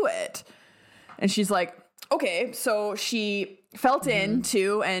 then do it. And she's like, okay. So she felt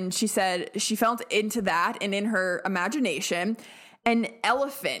into, and she said she felt into that. And in her imagination, an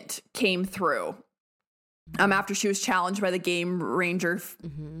elephant came through after she was challenged by the game ranger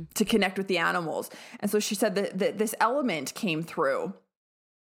to connect with the animals. And so she said that this element came through.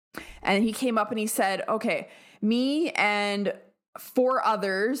 And he came up and he said, okay, me and 4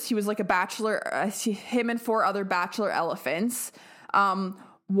 others, he was like a bachelor, him and 4 other bachelor elephants,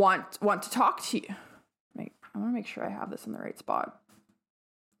 want to talk to you. I want to make sure I have this in the right spot.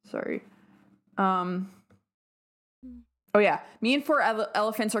 Sorry. Oh yeah. Me and 4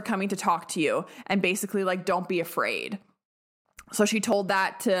 elephants are coming to talk to you, and basically like, don't be afraid. So she told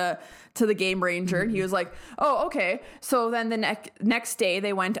that to the game ranger, and he was like, oh, okay. So then the next day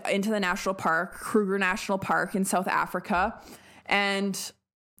they went into the national park, Kruger National Park in South Africa. And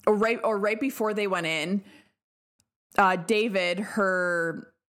right before they went in, David,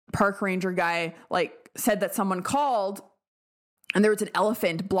 her park ranger guy, like, said that someone called and there was an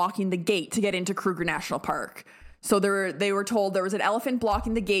elephant blocking the gate to get into Kruger National Park. So they were told there was an elephant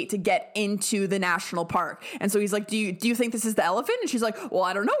blocking the gate to get into the national park. And so he's like, do you think this is the elephant? And she's like, well,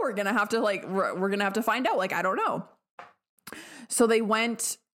 I don't know. We're going to have to find out. Like, I don't know. So they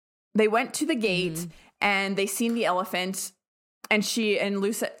went to the gate and they seen the elephant, and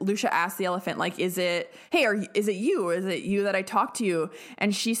Lucia asked the elephant, like, is it you? Is it you that I talked to you?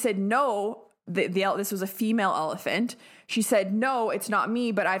 And she said, no, this was a female elephant. She said, no, it's not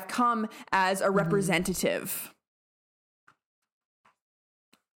me, but I've come as a representative.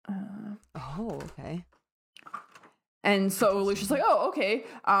 Oh, okay. And so Lucia's like, oh, okay.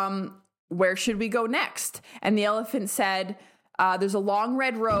 Where should we go next? And the elephant said, there's a long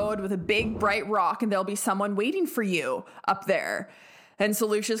red road with a big bright rock, and there'll be someone waiting for you up there. And so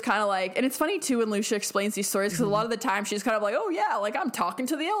Lucia's kind of like, and it's funny too when Lucia explains these stories, because a lot of the time she's kind of like, oh yeah, like, I'm talking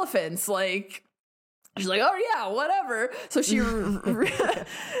to the elephants. Like, she's like, oh yeah, whatever. So she,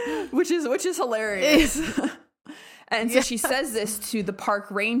 which is hilarious. And so she says this to the park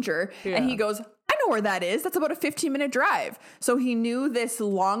ranger, and he goes, I know where that is. That's about a 15-minute drive. So he knew this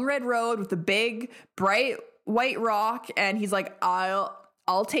long red road with the big bright white rock, and he's like,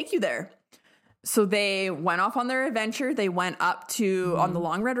 I'll take you there. So they went off on their adventure. They went up to on the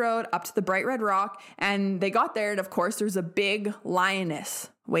long red road, up to the bright red rock, and they got there. And of course, there's a big lioness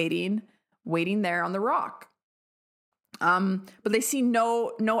waiting there on the rock. But they see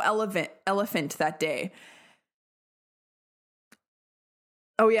no elephant that day.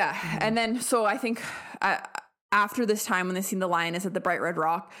 Oh yeah. And then, so I think after this time, when they seen the lioness at the bright red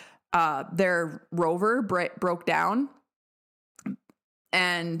rock, their rover broke down,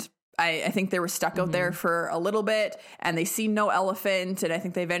 and I think they were stuck out there for a little bit, and they see no elephant. And I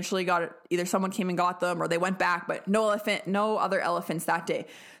think they eventually got it. Either someone came and got them, or they went back, but no other elephants that day.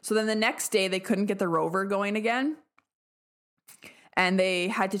 So then the next day they couldn't get the rover going again, and they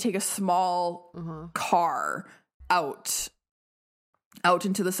had to take a small car out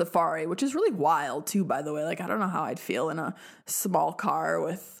into the safari, which is really wild too, by the way. Like, I don't know how I'd feel in a small car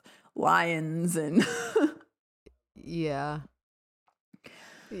with lions and yeah.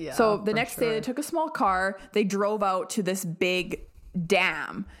 So the next day they took a small car, they drove out to this big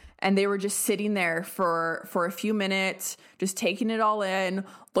dam, and they were just sitting there for a few minutes, just taking it all in,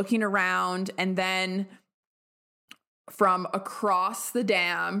 looking around, and then from across the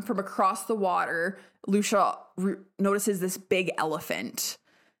dam, from across the water, Lucia notices this big elephant.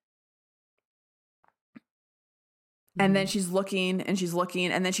 And then she's looking, and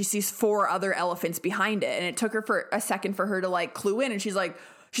then she sees 4 other elephants behind it. And it took her for a second for her to like clue in. And she's like,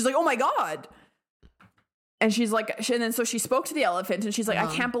 oh my God. And she's like, and then so she spoke to the elephant, and she's like, I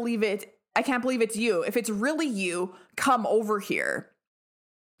can't believe it. I can't believe it's you. If it's really you, come over here.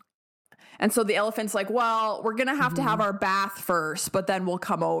 And so the elephant's like, well, we're going to have to have our bath first, but then we'll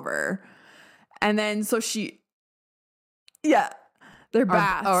come over. And then so their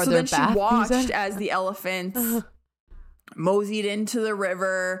bath. So then she watched as the elephant moseyed into the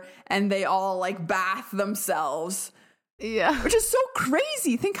river, and they all like bath themselves. Yeah. Which is so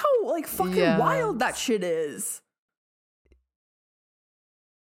crazy. Think how like fucking wild that shit is.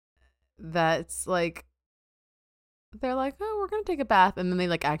 That's like, they're like, oh, we're going to take a bath. And then they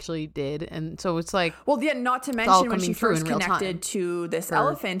like actually did. And so it's like, well, yeah, not to mention when she first connected to this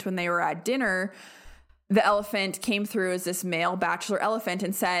elephant when they were at dinner, the elephant came through as this male bachelor elephant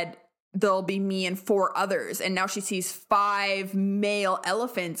and said, there'll be me and 4 others. And now she sees 5 male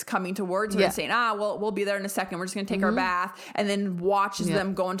elephants coming towards her and saying, we'll be there in a second. We're just going to take our bath. And then watches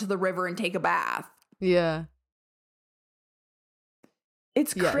them go into the river and take a bath. Yeah.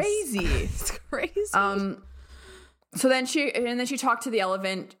 It's crazy. It's crazy. So then she talked to the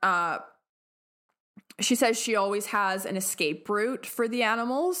elephant. She says she always has an escape route for the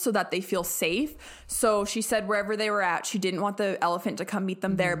animals so that they feel safe. So she said wherever they were at, she didn't want the elephant to come meet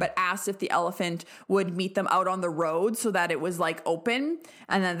them there, but asked if the elephant would meet them out on the road so that it was like open,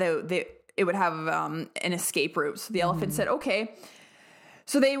 and then it would have an escape route. So the elephant said, okay.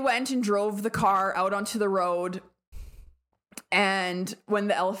 So they went and drove the car out onto the road. And when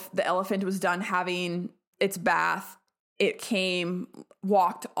the elephant was done having its bath, it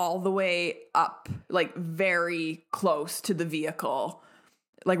walked all the way up, like very close to the vehicle,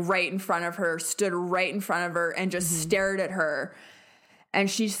 like right in front of her, stood right in front of her and just stared at her.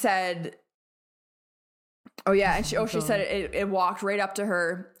 And she said, she said it walked right up to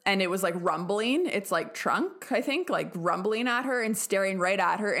her, and it was like rumbling. It's like trunk, I think, like rumbling at her and staring right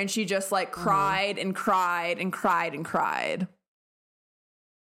at her. And she just like cried and cried and cried and cried.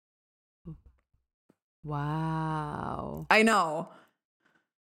 Wow. I know.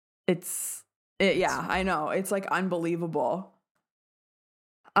 I know. It's like unbelievable.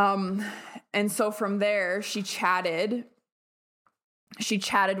 And so from there she chatted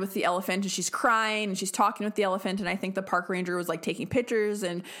with the elephant, and she's crying and she's talking with the elephant. And I think the park ranger was like taking pictures,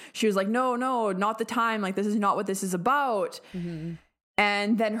 and she was like, no, not the time. Like, this is not what this is about.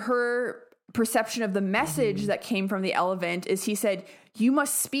 And then her perception of the message that came from the elephant is, he said, you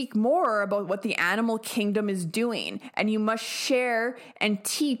must speak more about what the animal kingdom is doing, and you must share and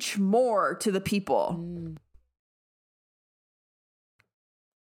teach more to the people.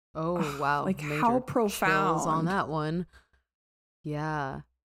 Oh, wow. Like, how profound on that one. Yeah.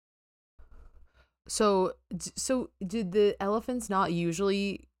 So did the elephants not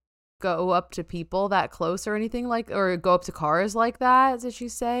usually go up to people that close or anything or go up to cars like that? Did she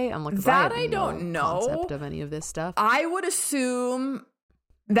say? I'm like, that I don't know concept of any of this stuff. I would assume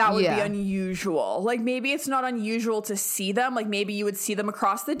that would be unusual. Like, maybe it's not unusual to see them. Like, maybe you would see them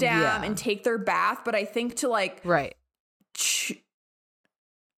across the dam and take their bath. But I think to like, right.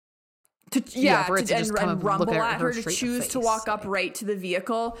 And rumble at her to choose to walk up right to the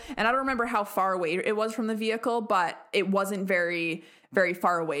vehicle. And I don't remember how far away it was from the vehicle, but it wasn't very, very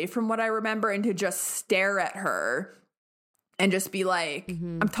far away from what I remember. And to just stare at her and just be like,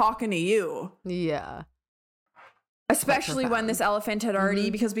 I'm talking to you. Yeah. Especially when this elephant had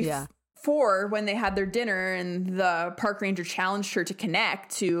already, because before when they had their dinner and the park ranger challenged her to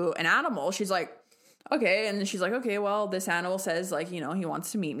connect to an animal, she's like, okay. And then she's like, okay, well, this animal says like, he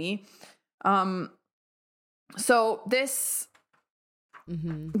wants to meet me. So this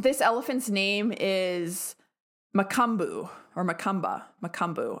elephant's name is Makumbu or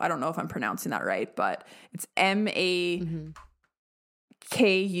Makumbu. I don't know if I'm pronouncing that right, but it's Makumbu.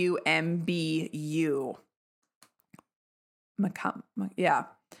 Yeah.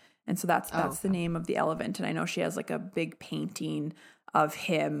 And so that's the name of the elephant. And I know she has like a big painting of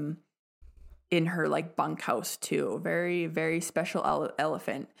him in her like bunkhouse too. Very, very special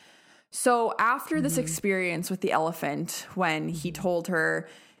elephant. So after this experience with the elephant, when he told her,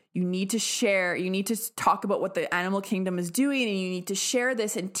 you need to talk about what the animal kingdom is doing, and you need to share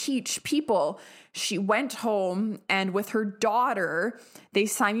this and teach people, she went home, and with her daughter, they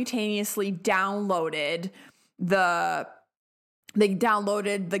simultaneously downloaded the they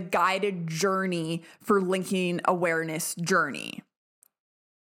downloaded the guided journey for linking awareness journey.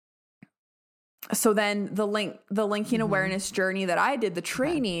 So then the linking awareness journey that I did, the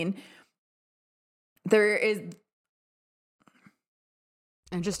training, there is.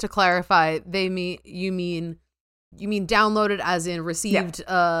 And just to clarify, you mean downloaded as in received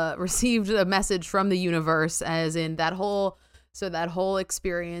received a message from the universe, as in that whole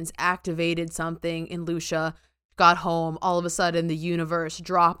experience activated something in Lucia, got home, all of a sudden the universe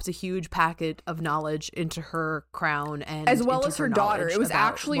dropped a huge packet of knowledge into her crown, and as well as her daughter. It was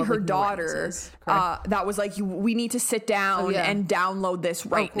actually her daughter that was like, we need to sit down and download this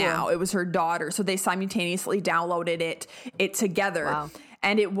right now. It was her daughter. So they simultaneously downloaded it together. Wow.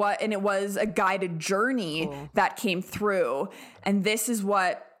 And it was a guided journey that came through. And this is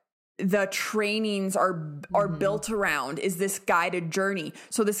what the trainings are built around, is this guided journey.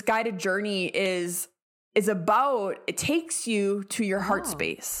 So this guided journey is about, it takes you to your heart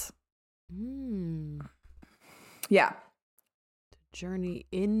space. Yeah. The journey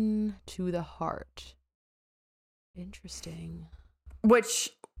into the heart. Interesting.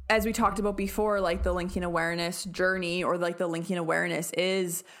 Which, as we talked about before, like the linking awareness journey, or like the linking awareness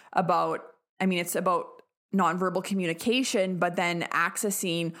is about, it's about nonverbal communication, but then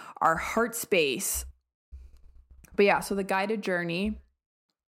accessing our heart space. But yeah, so the guided journey,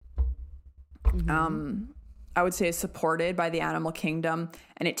 I would say, is supported by the animal kingdom,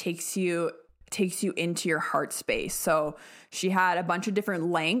 and it takes you into your heart space. So she had a bunch of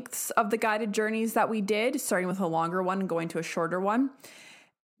different lengths of the guided journeys that we did, starting with a longer one and going to a shorter one,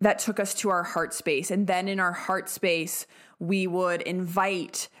 that took us to our heart space. And then in our heart space, we would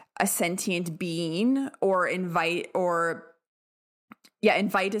invite a sentient being invite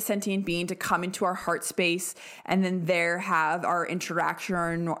a sentient being to come into our heart space, and then there have our interaction,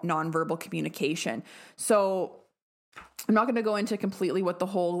 our nonverbal communication. So I'm not going to go into completely what the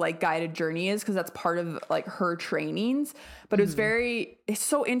whole like guided journey is, because that's part of like her trainings, but it's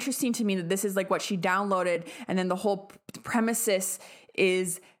so interesting to me that this is like what she downloaded. And then the whole premises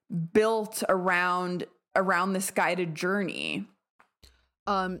is built around this guided journey.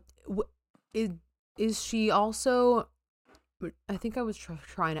 Is she also, I think I was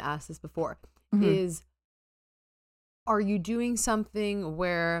trying to ask this before, are you doing something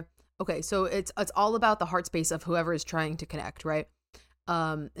where, okay, so it's all about the heart space of whoever is trying to connect, right?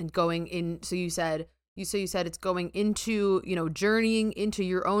 And going in, so you said it's going into, journeying into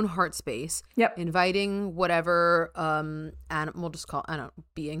your own heart space. Yep. Inviting whatever we'll just call,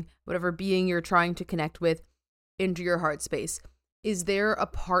 whatever being you're trying to connect with into your heart space. Is there a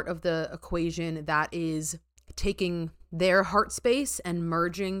part of the equation that is taking their heart space and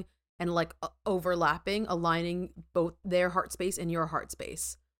merging and like overlapping, aligning both their heart space and your heart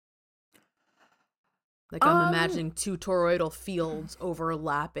space? Like I'm imagining two toroidal fields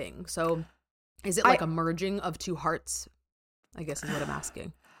overlapping. So is it like a merging of two hearts? I guess is what I'm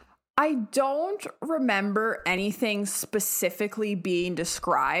asking. I don't remember anything specifically being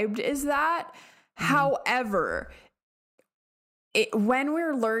described as that. However, when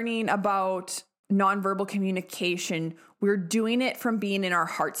we're learning about nonverbal communication, we're doing it from being in our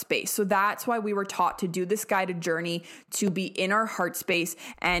heart space. So that's why we were taught to do this guided journey, to be in our heart space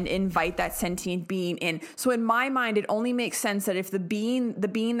and invite that sentient being in. So in my mind, it only makes sense that if the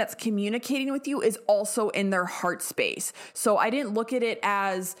being that's communicating with you is also in their heart space. So I didn't look at it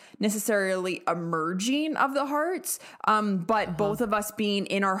as necessarily a merging of the hearts, but both of us being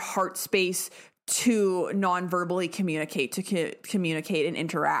in our heart space to non-verbally communicate, to communicate and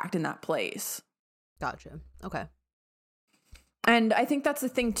interact in that place. Gotcha. Okay. And I think that's the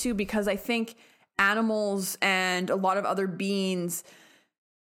thing too, because I think animals and a lot of other beings,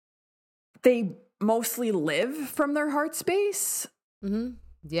 they mostly live from their heart space. Mm-hmm.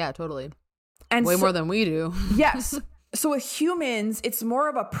 Yeah, totally. And way more than we do. Yes. So with humans, it's more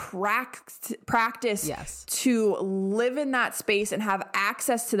of a practice to live in that space and have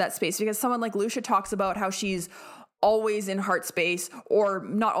access to that space, because someone like Lucia talks about how she's always in heart space, or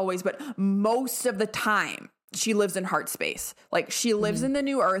not always, but most of the time she lives in heart space. Like she lives in the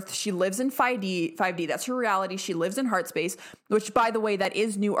new earth. She lives in 5D. That's her reality. She lives in heart space, which, by the way, that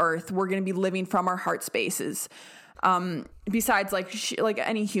is new earth. We're going to be living from our heart spaces. Besides, like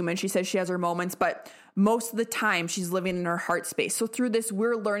any human, she says she has her moments, but most of the time she's living in her heart space. So through this,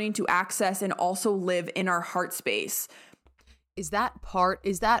 we're learning to access and also live in our heart space. Is that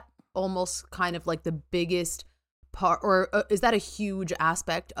almost kind of like the biggest part, or is that a huge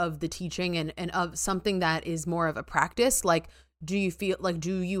aspect of the teaching and of something that is more of a practice? Like, do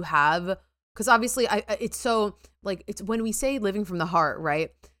you have, because obviously it's so like, it's when we say living from the heart,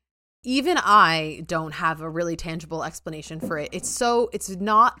 right? even I don't have a really tangible explanation for it. It's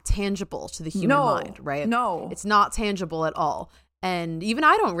not tangible to the human mind, right? No. It's not tangible at all. And even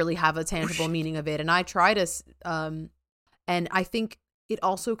I don't really have a tangible meaning of it. And I try to, and I think it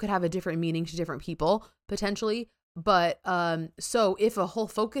also could have a different meaning to different people, potentially. But so if a whole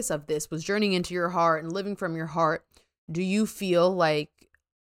focus of this was journeying into your heart and living from your heart, do you feel like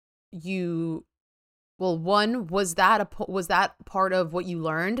one, was that part of what you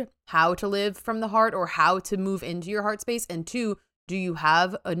learned, how to live from the heart or how to move into your heart space? And two, do you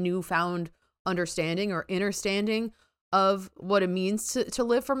have a newfound understanding or understanding of what it means to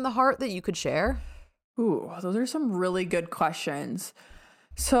live from the heart that you could share? Ooh, those are some really good questions.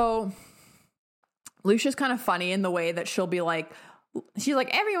 So Lucia's kind of funny in the way that she's like,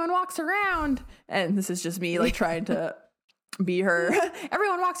 everyone walks around. And this is just me like trying to be her.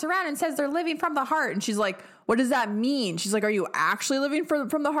 Everyone walks around and says they're living from the heart. And she's like, what does that mean? She's like, are you actually living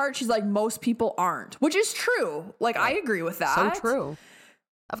from the heart? She's like, most people aren't, which is true. Like, I agree with that. So true.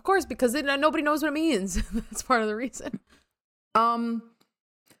 Of course, because nobody knows what it means. That's part of the reason. And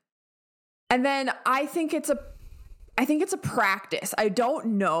then I think it's a practice. I don't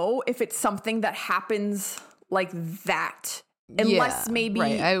know if it's something that happens like that. Unless maybe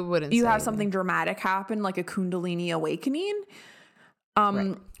right. I wouldn't you say have something dramatic happen, like a Kundalini awakening.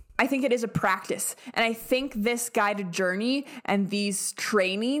 Right. I think it is a practice. And I think this guided journey and these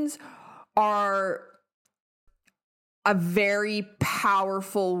trainings are a very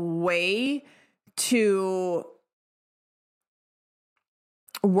powerful way to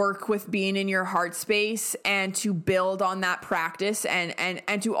work with being in your heart space and to build on that practice and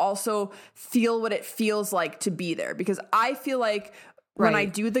to also feel what it feels like to be there. Because I feel like when I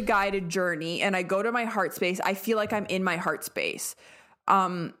do the guided journey and I go to my heart space, I feel like I'm in my heart space.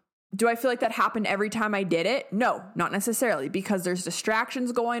 Do I feel like that happened every time I did it? No, not necessarily, because there's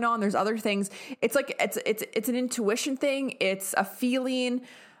distractions going on. There's other things. It's like, it's an intuition thing. It's a feeling.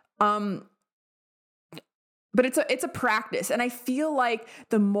 But it's a practice. And I feel like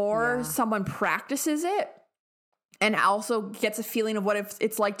the more someone practices it and also gets a feeling of what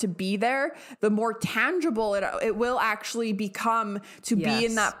it's like to be there, the more tangible it will actually become to be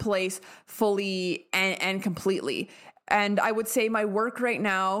in that place fully and completely. And I would say my work right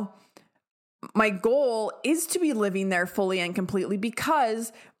now, my goal is to be living there fully and completely,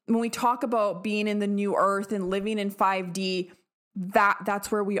 because when we talk about being in the new earth and living in 5D,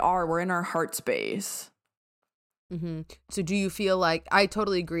 that's where we are. We're in our heart space. Mm-hmm. So do you feel like, I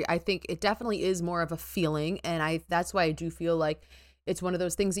totally agree. I think it definitely is more of a feeling. And that's why I do feel like it's one of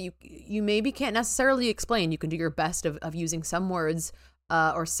those things that you maybe can't necessarily explain. You can do your best of using some words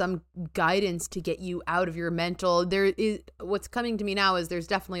or some guidance to get you out of your mental. What's coming to me now is there's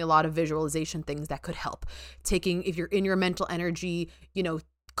definitely a lot of visualization things that could help. If you're in your mental energy,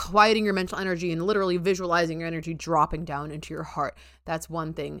 quieting your mental energy and literally visualizing your energy dropping down into your heart. That's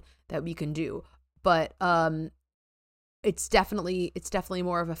one thing that we can do. But it's definitely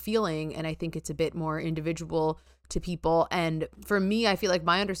more of a feeling, and I think it's a bit more individual to people. And for me, I feel like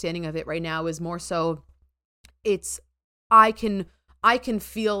my understanding of it right now is more so I can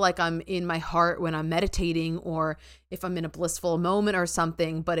feel like I'm in my heart when I'm meditating, or if I'm in a blissful moment or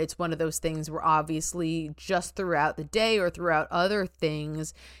something. But it's one of those things where obviously just throughout the day or throughout other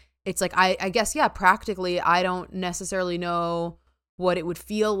things, it's like I guess practically I don't necessarily know what it would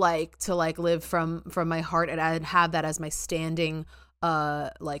feel like to like live from my heart and have that as my standing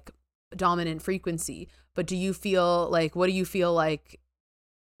like dominant frequency. But do you feel like, what do you feel like,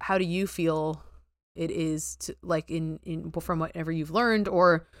 how do you feel it is to like in from whatever you've learned,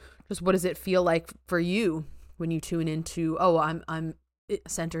 or just what does it feel like for you when you tune into, I'm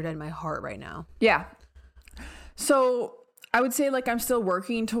centered in my heart right now? Yeah. So I would say like I'm still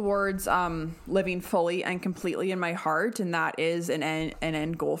working towards living fully and completely in my heart, and that is an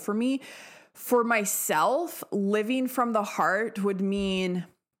end goal for me. For myself, living from the heart would mean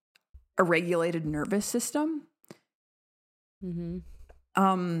a regulated nervous system. Mm-hmm.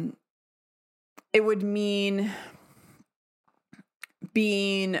 It would mean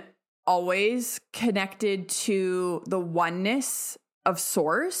being always connected to the oneness of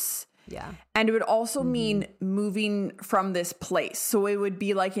source. Yeah. And it would also mean moving from this place. So it would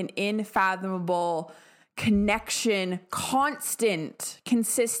be like an unfathomable connection, consistent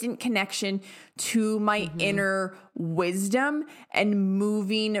connection to my inner wisdom and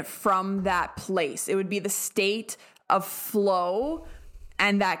moving from that place. It would be the state of flow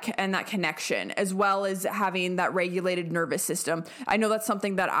and that connection, as well as having that regulated nervous system. I know that's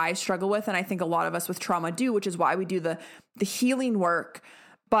something that I struggle with, and I think a lot of us with trauma do, which is why we do the healing work.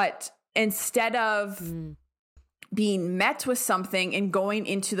 But instead of being met with something and going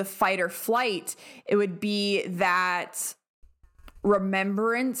into the fight or flight, it would be that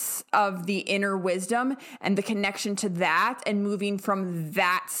remembrance of the inner wisdom and the connection to that, and moving from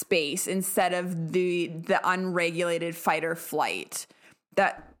that space instead of the unregulated fight or flight.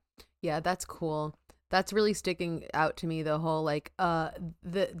 That's cool. That's really sticking out to me, the whole like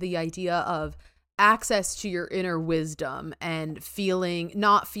the idea of access to your inner wisdom and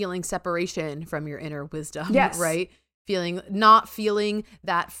not feeling separation from your inner wisdom. Yes. Right? Not feeling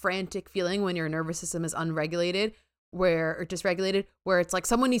that frantic feeling when your nervous system is unregulated or dysregulated, where it's like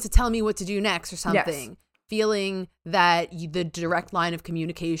someone needs to tell me what to do next or something. Yes. Feeling that the direct line of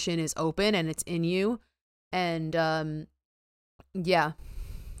communication is open and it's in you. And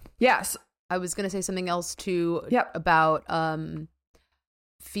Yes. I was going to say something else too. Yep. About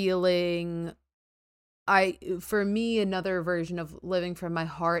feeling. For me, another version of living from my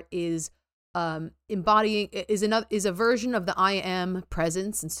heart is embodying is a version of the I am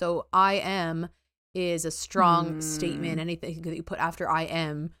presence. And so I am is a strong statement. Anything that you put after I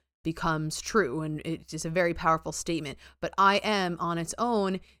am becomes true, and it's just a very powerful statement. But I am on its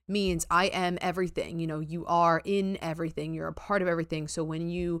own means I am everything. You are in everything. You're a part of everything. So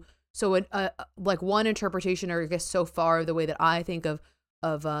like one interpretation, or I guess so far the way that I think of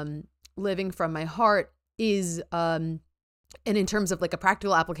living from my heart is and in terms of like a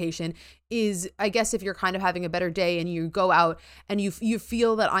practical application is, I guess, if you're kind of having a better day and you go out and you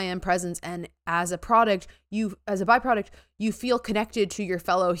feel that I am presence, and as a byproduct, you feel connected to your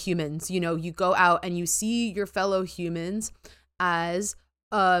fellow humans. You go out and you see your fellow humans as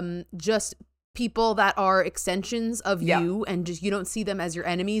just people that are extensions of you, and just you don't see them as your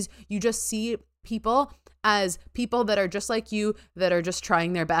enemies. You just see people as people that are just like you, that are just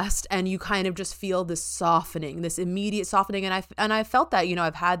trying their best, and you kind of just feel this softening, this immediate softening. And I felt that,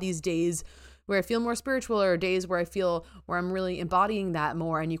 I've had these days where I feel more spiritual, or days where I feel where I'm really embodying that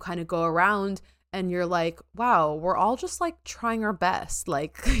more, and you kind of go around and you're like, wow, we're all just like trying our best,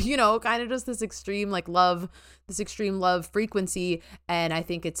 like, kind of just this extreme love frequency. And I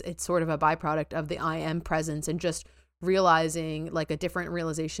think it's sort of a byproduct of the I am presence, and just realizing like a different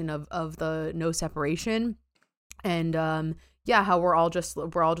realization of the no separation, and how we're all just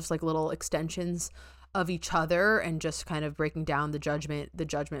like little extensions of each other, and just kind of breaking down the judgment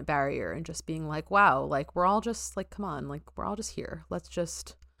barrier, and just being like, wow, like we're all just like, come on, like we're all just here. Let's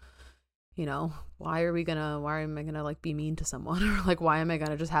just, why am I gonna like be mean to someone, or like why am I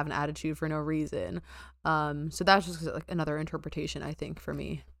gonna just have an attitude for no reason? So that's just like another interpretation, I think, for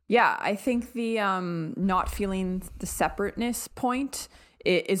me. Yeah, I think the not feeling the separateness point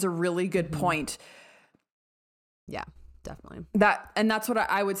is a really good point. Yeah, definitely. That's what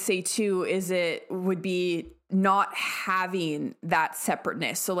I would say too, is it would be not having that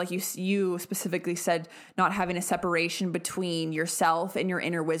separateness. So like you specifically said, not having a separation between yourself and your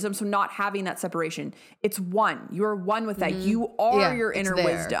inner wisdom. So not having that separation. It's one. You're one with that. You are your inner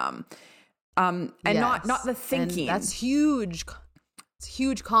wisdom. And not the thinking. And that's huge. It's a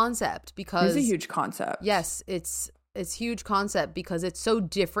huge concept, because it's a huge concept. Yes, it's huge concept because it's so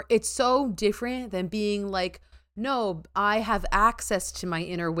different. It's so different than being like, no, I have access to my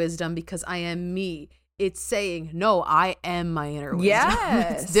inner wisdom because I am me. It's saying, no, I am my inner wisdom.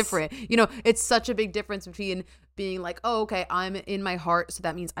 Yes. It's different. It's such a big difference between being like, oh, okay, I'm in my heart, so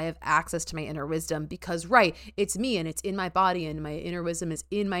that means I have access to my inner wisdom because, right, it's me and it's in my body and my inner wisdom is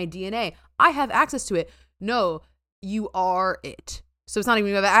in my DNA. I have access to it. No, you are it. So it's not even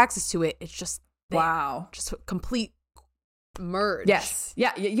you have access to it. It's just there. Wow. Just a complete merge. Yes.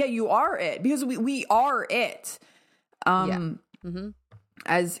 Yeah. You are it, because we are it.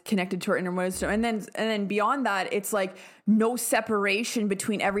 As connected to our inner wisdom. And then beyond that, it's like no separation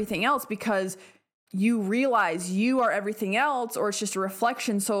between everything else, because you realize you are everything else, or it's just a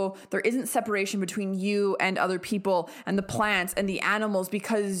reflection. So there isn't separation between you and other people and the plants and the animals,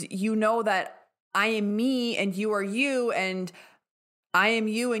 because you know that I am me and you are you, and I am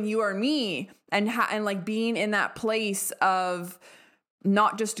you and you are me, and like being in that place of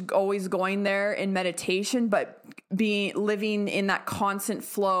not just always going there in meditation, but living in that constant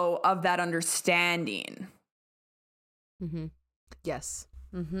flow of that understanding. Mm-hmm. Yes.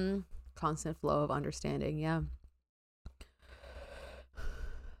 Mm-hmm. Constant flow of understanding. Yeah.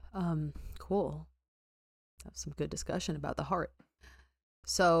 Cool. Have some good discussion about the heart.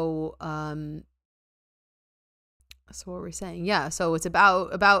 So, so what were we saying? Yeah. So it's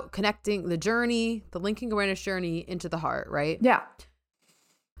about connecting the journey, the linking awareness journey into the heart, right? Yeah.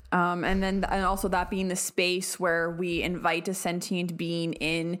 And also that being the space where we invite a sentient being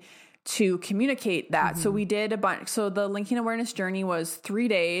in to communicate that. So we did a bunch. So the linking awareness journey was 3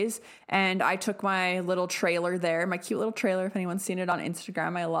 days, and I took my little trailer there, my cute little trailer. If anyone's seen it on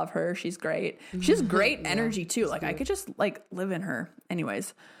Instagram, I love her. She's great. She has great energy too. Like I could just like live in her.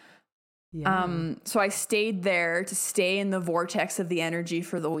 Anyways. Yeah. So I stayed there to stay in the vortex of the energy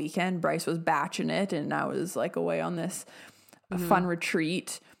for the weekend. Bryce was batching it, and I was like away on this fun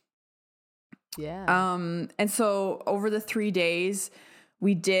retreat. Yeah. And so over the 3 days,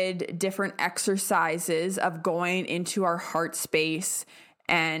 we did different exercises of going into our heart space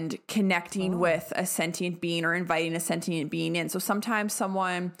and connecting with a sentient being or inviting a sentient being in. So sometimes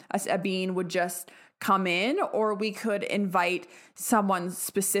a being would just come in, or we could invite someone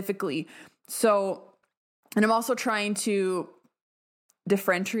specifically. So, and I'm also trying to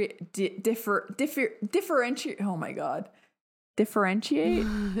differentiate. Oh my God. Differentiate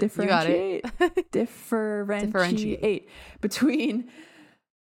between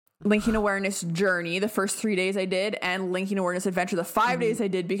linking awareness journey, the first 3 days I did, and linking awareness adventure, the 5 days I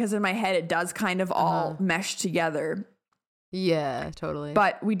did, because in my head it does kind of all mesh together. Yeah, totally.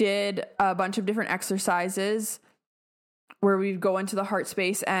 But we did a bunch of different exercises where we'd go into the heart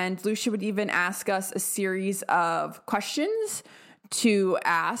space, and Lucia would even ask us a series of questions to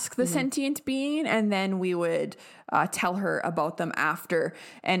ask the sentient being, and then we would tell her about them after.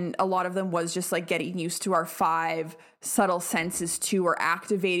 And a lot of them was just like getting used to our 5 subtle senses too, or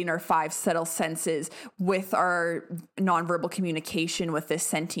activating our 5 subtle senses with our nonverbal communication with this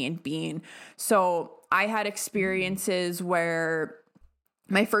sentient being. So I had experiences where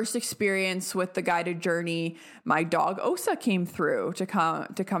my first experience with the guided journey, my dog Osa came through to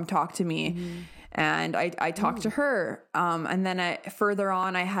come talk to me. And I talked to her. And then further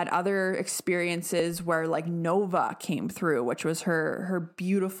on, I had other experiences where like Nova came through, which was her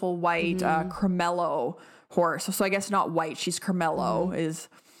beautiful white Cremello horse. So I guess not white, she's Cremello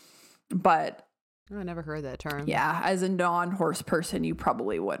but I never heard that term. Yeah, as a non-horse person, you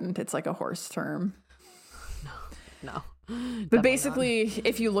probably wouldn't. It's like a horse term. No. But basically,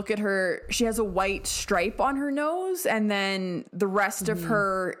 if you look at her, she has a white stripe on her nose, and then the rest of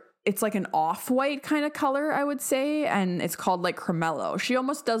her, it's like an off-white kind of color, I would say, and it's called like Cremello. She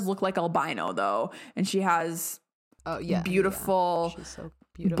almost does look like albino though, and she has beautiful, She's so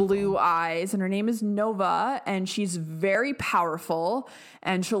beautiful blue eyes, and her name is Nova, and she's very powerful,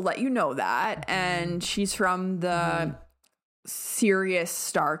 and she'll let you know that. And she's from the Sirius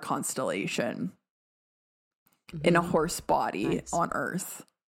star constellation in a horse body on Earth.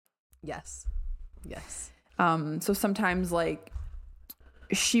 Yes. So sometimes like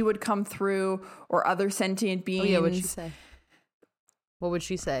she would come through, or other sentient beings. Oh yeah, what'd she say? What would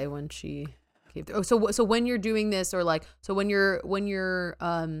she say when she came through? Oh, so when you're doing this, or like, so when you're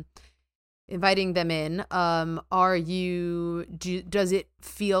inviting them in, does it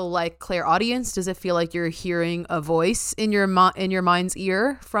feel like clairaudience? Does it feel like you're hearing a voice in your mind's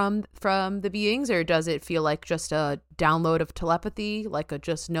ear from the beings, or does it feel like just a download of telepathy, like a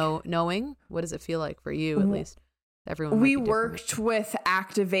just knowing? What does it feel like for you, at least? Everyone. We worked with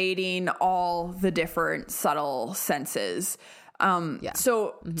activating all the different subtle senses.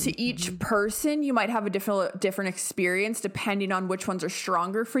 So to each person, you might have a different experience depending on which ones are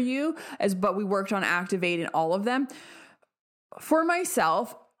stronger for you, but we worked on activating all of them. For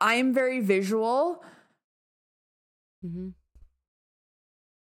myself, I am very visual.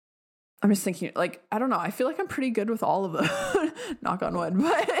 I'm just thinking, like, I don't know. I feel like I'm pretty good with all of them. Knock on wood,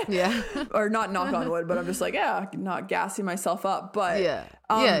 but yeah, or not knock on wood, but I'm just like, not gassing myself up. But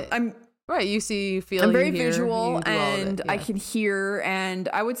I'm right. You see, you feel. I'm very visual, and I can hear. And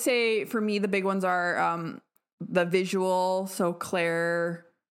I would say for me, the big ones are the visual. So I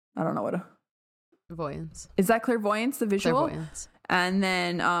don't know what voyance is. That clairvoyance, the visual, clairvoyance. And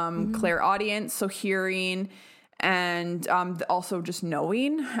then clairaudience, so hearing. And also just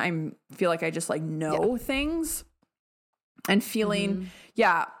knowing. I feel like I just like know things, and feeling.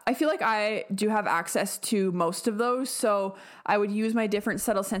 I feel like I do have access to most of those. So I would use my different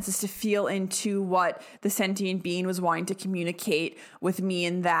subtle senses to feel into what the sentient being was wanting to communicate with me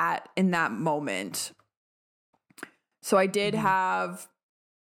in that moment. So I did have,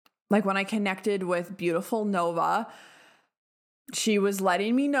 like, when I connected with beautiful Nova, she was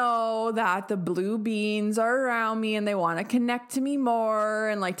letting me know that the blue beings are around me and they want to connect to me more,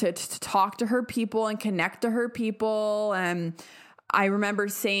 and like to talk to her people and connect to her people. And I remember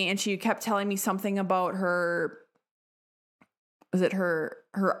saying, and she kept telling me something about her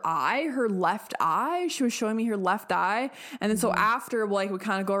eye, her left eye. She was showing me her left eye. And then so after, like, we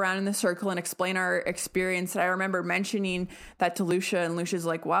kind of go around in the circle and explain our experience. And I remember mentioning that to Lucia, and Lucia's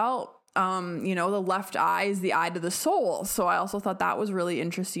like, well, the left eye is the eye to the soul. So I also thought that was really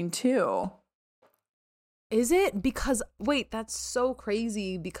interesting too. Is it? Because, wait, that's so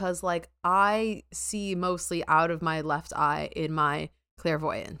crazy because, like, I see mostly out of my left eye in my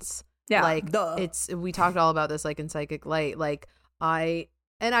clairvoyance. Yeah, like, we talked all about this, like, in Psychic Light. Like, I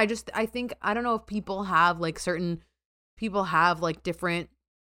think, I don't know if people have, like, sometimes people have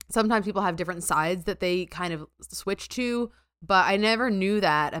different sides that they kind of switch to, but I never knew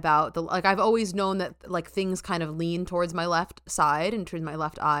that about I've always known that, like, things kind of lean towards my left side and towards my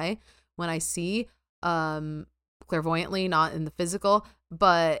left eye when I see, clairvoyantly, not in the physical,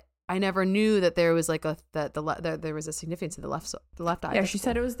 but I never knew that there was like there was a significance to the left eye. Yeah, she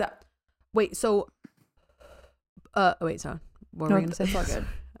said it was that. Wait, so what were we gonna say? It's all good.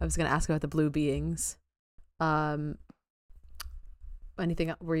 I was gonna ask about the blue beings. Anything?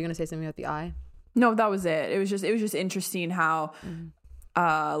 Were you gonna say something about the eye? No, that was it. It was just interesting how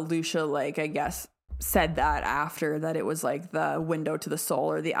Lucia, like, I guess, said that after that it was like the window to the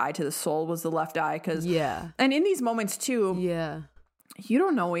soul, or the eye to the soul was the left eye. And in these moments too, you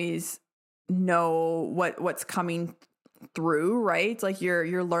don't always know what's coming through, right? Like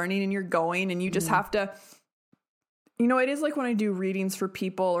you're learning and you're going, and you just have to, it is like when I do readings for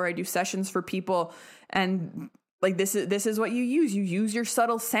people or I do sessions for people, and like this is what you use your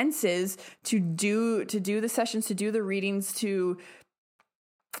subtle senses to do the sessions, to do the readings,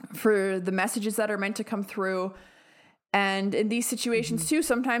 for the messages that are meant to come through. And in these situations too,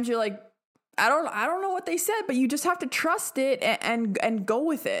 sometimes you're like, I don't know what they said, but you just have to trust it and go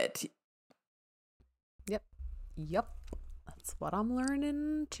with it. Yep. That's what I'm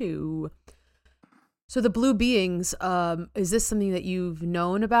learning too. So the blue beings, is this something that you've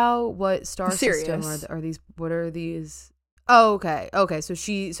known about? What star system are these? What are these? Oh, okay.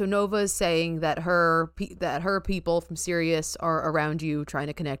 So Nova is saying that her people from Sirius are around you, trying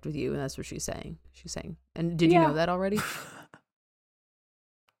to connect with you, and that's what she's saying. And did you know that already?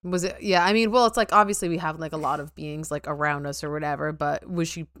 Was it? Yeah. I mean, well, it's like obviously we have like a lot of beings like around us or whatever, but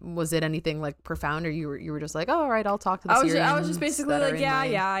was it anything like profound, or you were just like, oh, all right, I'll talk to the Sirians? I was just basically like,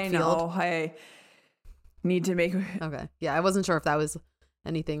 I know. I need to make. Okay. Yeah, I wasn't sure if that was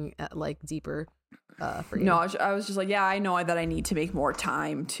anything like deeper. For you. No, I was just like, I know that I need to make more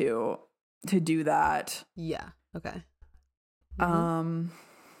time to do that. Yeah. Okay.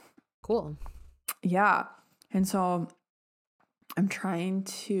 Cool. Yeah. And so I'm trying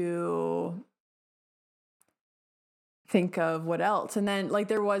to think of what else. And then like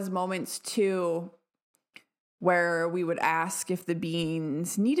there was moments too where we would ask if the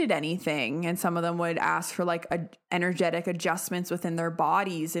beings needed anything, and some of them would ask for like energetic adjustments within their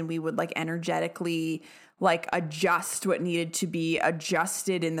bodies, and we would like energetically like adjust what needed to be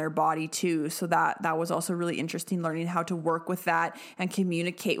adjusted in their body too. So that was also really interesting, learning how to work with that and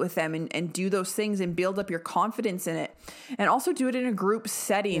communicate with them and do those things and build up your confidence in it, and also do it in a group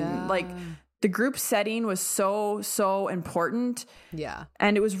setting. Like the group setting was so important. Yeah.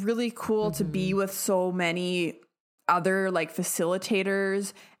 And it was really cool to be with so many other like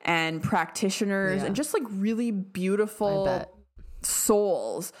facilitators and practitioners and just like really beautiful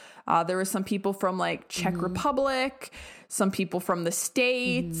souls. There were some people from like Czech Republic, some people from the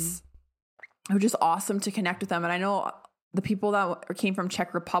States. It was just awesome to connect with them. And I know the people that came from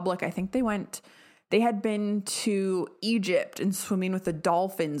Czech Republic, I think they had been to Egypt and swimming with the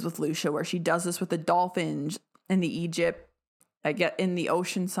dolphins with Lucia, where she does this with the dolphins in the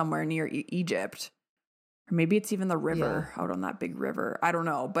ocean somewhere near Egypt. Or maybe it's even the river out on that big river. I don't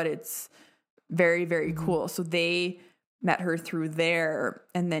know, but it's very, very cool. So they met her through there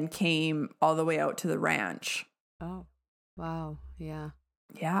and then came all the way out to the ranch. Oh, wow. Yeah.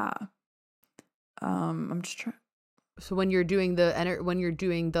 Yeah. I'm just trying. So when you're doing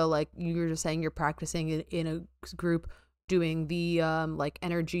the like you were just saying, you're practicing in a group, doing the like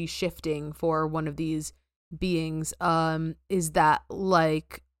energy shifting for one of these beings, is that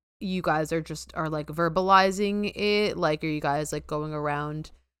like you guys are like verbalizing it? Like, are you guys like going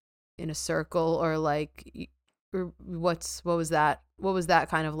around in a circle, or like, or what was that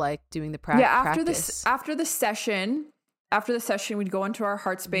kind of like doing the practice? After the session, we'd go into our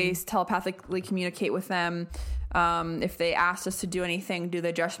heart space, telepathically communicate with them. If they asked us to do anything, do the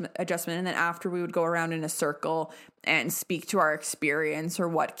adjustment, and then after we would go around in a circle and speak to our experience or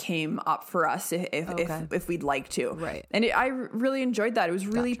what came up for us if we'd like to. Right. And I really enjoyed that. It was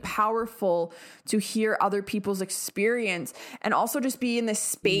really powerful to hear other people's experience, and also just be in this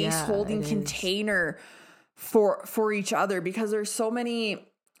space holding container for each other, because there's so many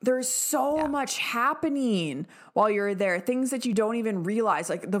there's so much happening while you're there, things that you don't even realize,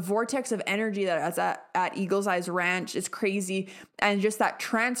 like the vortex of energy that is at Eagle's Eyes Ranch is crazy. And just that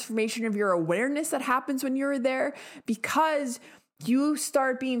transformation of your awareness that happens when you're there, because you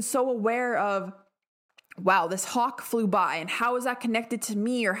start being so aware of, wow, this hawk flew by, and how is that connected to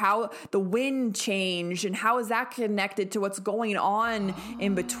me? Or how the wind changed, and how is that connected to what's going on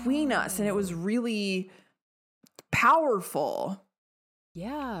in between us? And it was really powerful.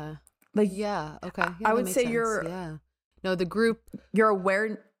 Yeah. Like, yeah. Okay. Yeah, I would say you're, no, you're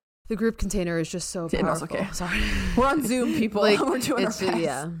aware. The group container is just so powerful. Okay. Sorry. We're on Zoom, people. Like, we're doing our best.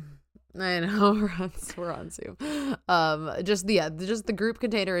 Yeah. I know, we're on Zoom. Just the group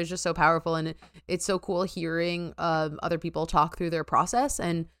container is just so powerful, and it's so cool hearing other people talk through their process,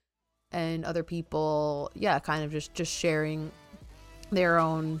 and other people kind of just sharing their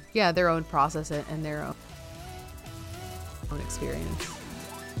own process and their own experience.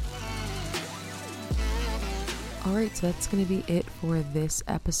 All right, so that's going to be it for this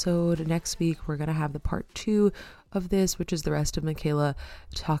episode. Next week, we're going to have the part 2 of this, which is the rest of Michaela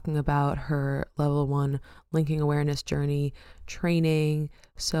talking about her level 1 linking awareness journey training.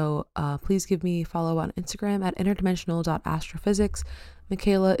 So please give me a follow on Instagram at interdimensional.astrophysics.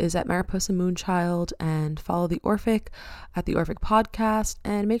 Michaela is at Mariposa Moonchild, and follow the Orphic at the Orphic Podcast,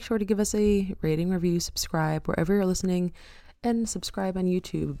 and make sure to give us a rating, review, subscribe wherever you're listening, and subscribe on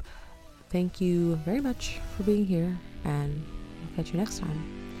YouTube. Thank you very much for being here, and I'll catch you next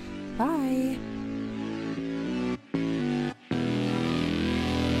time. Bye.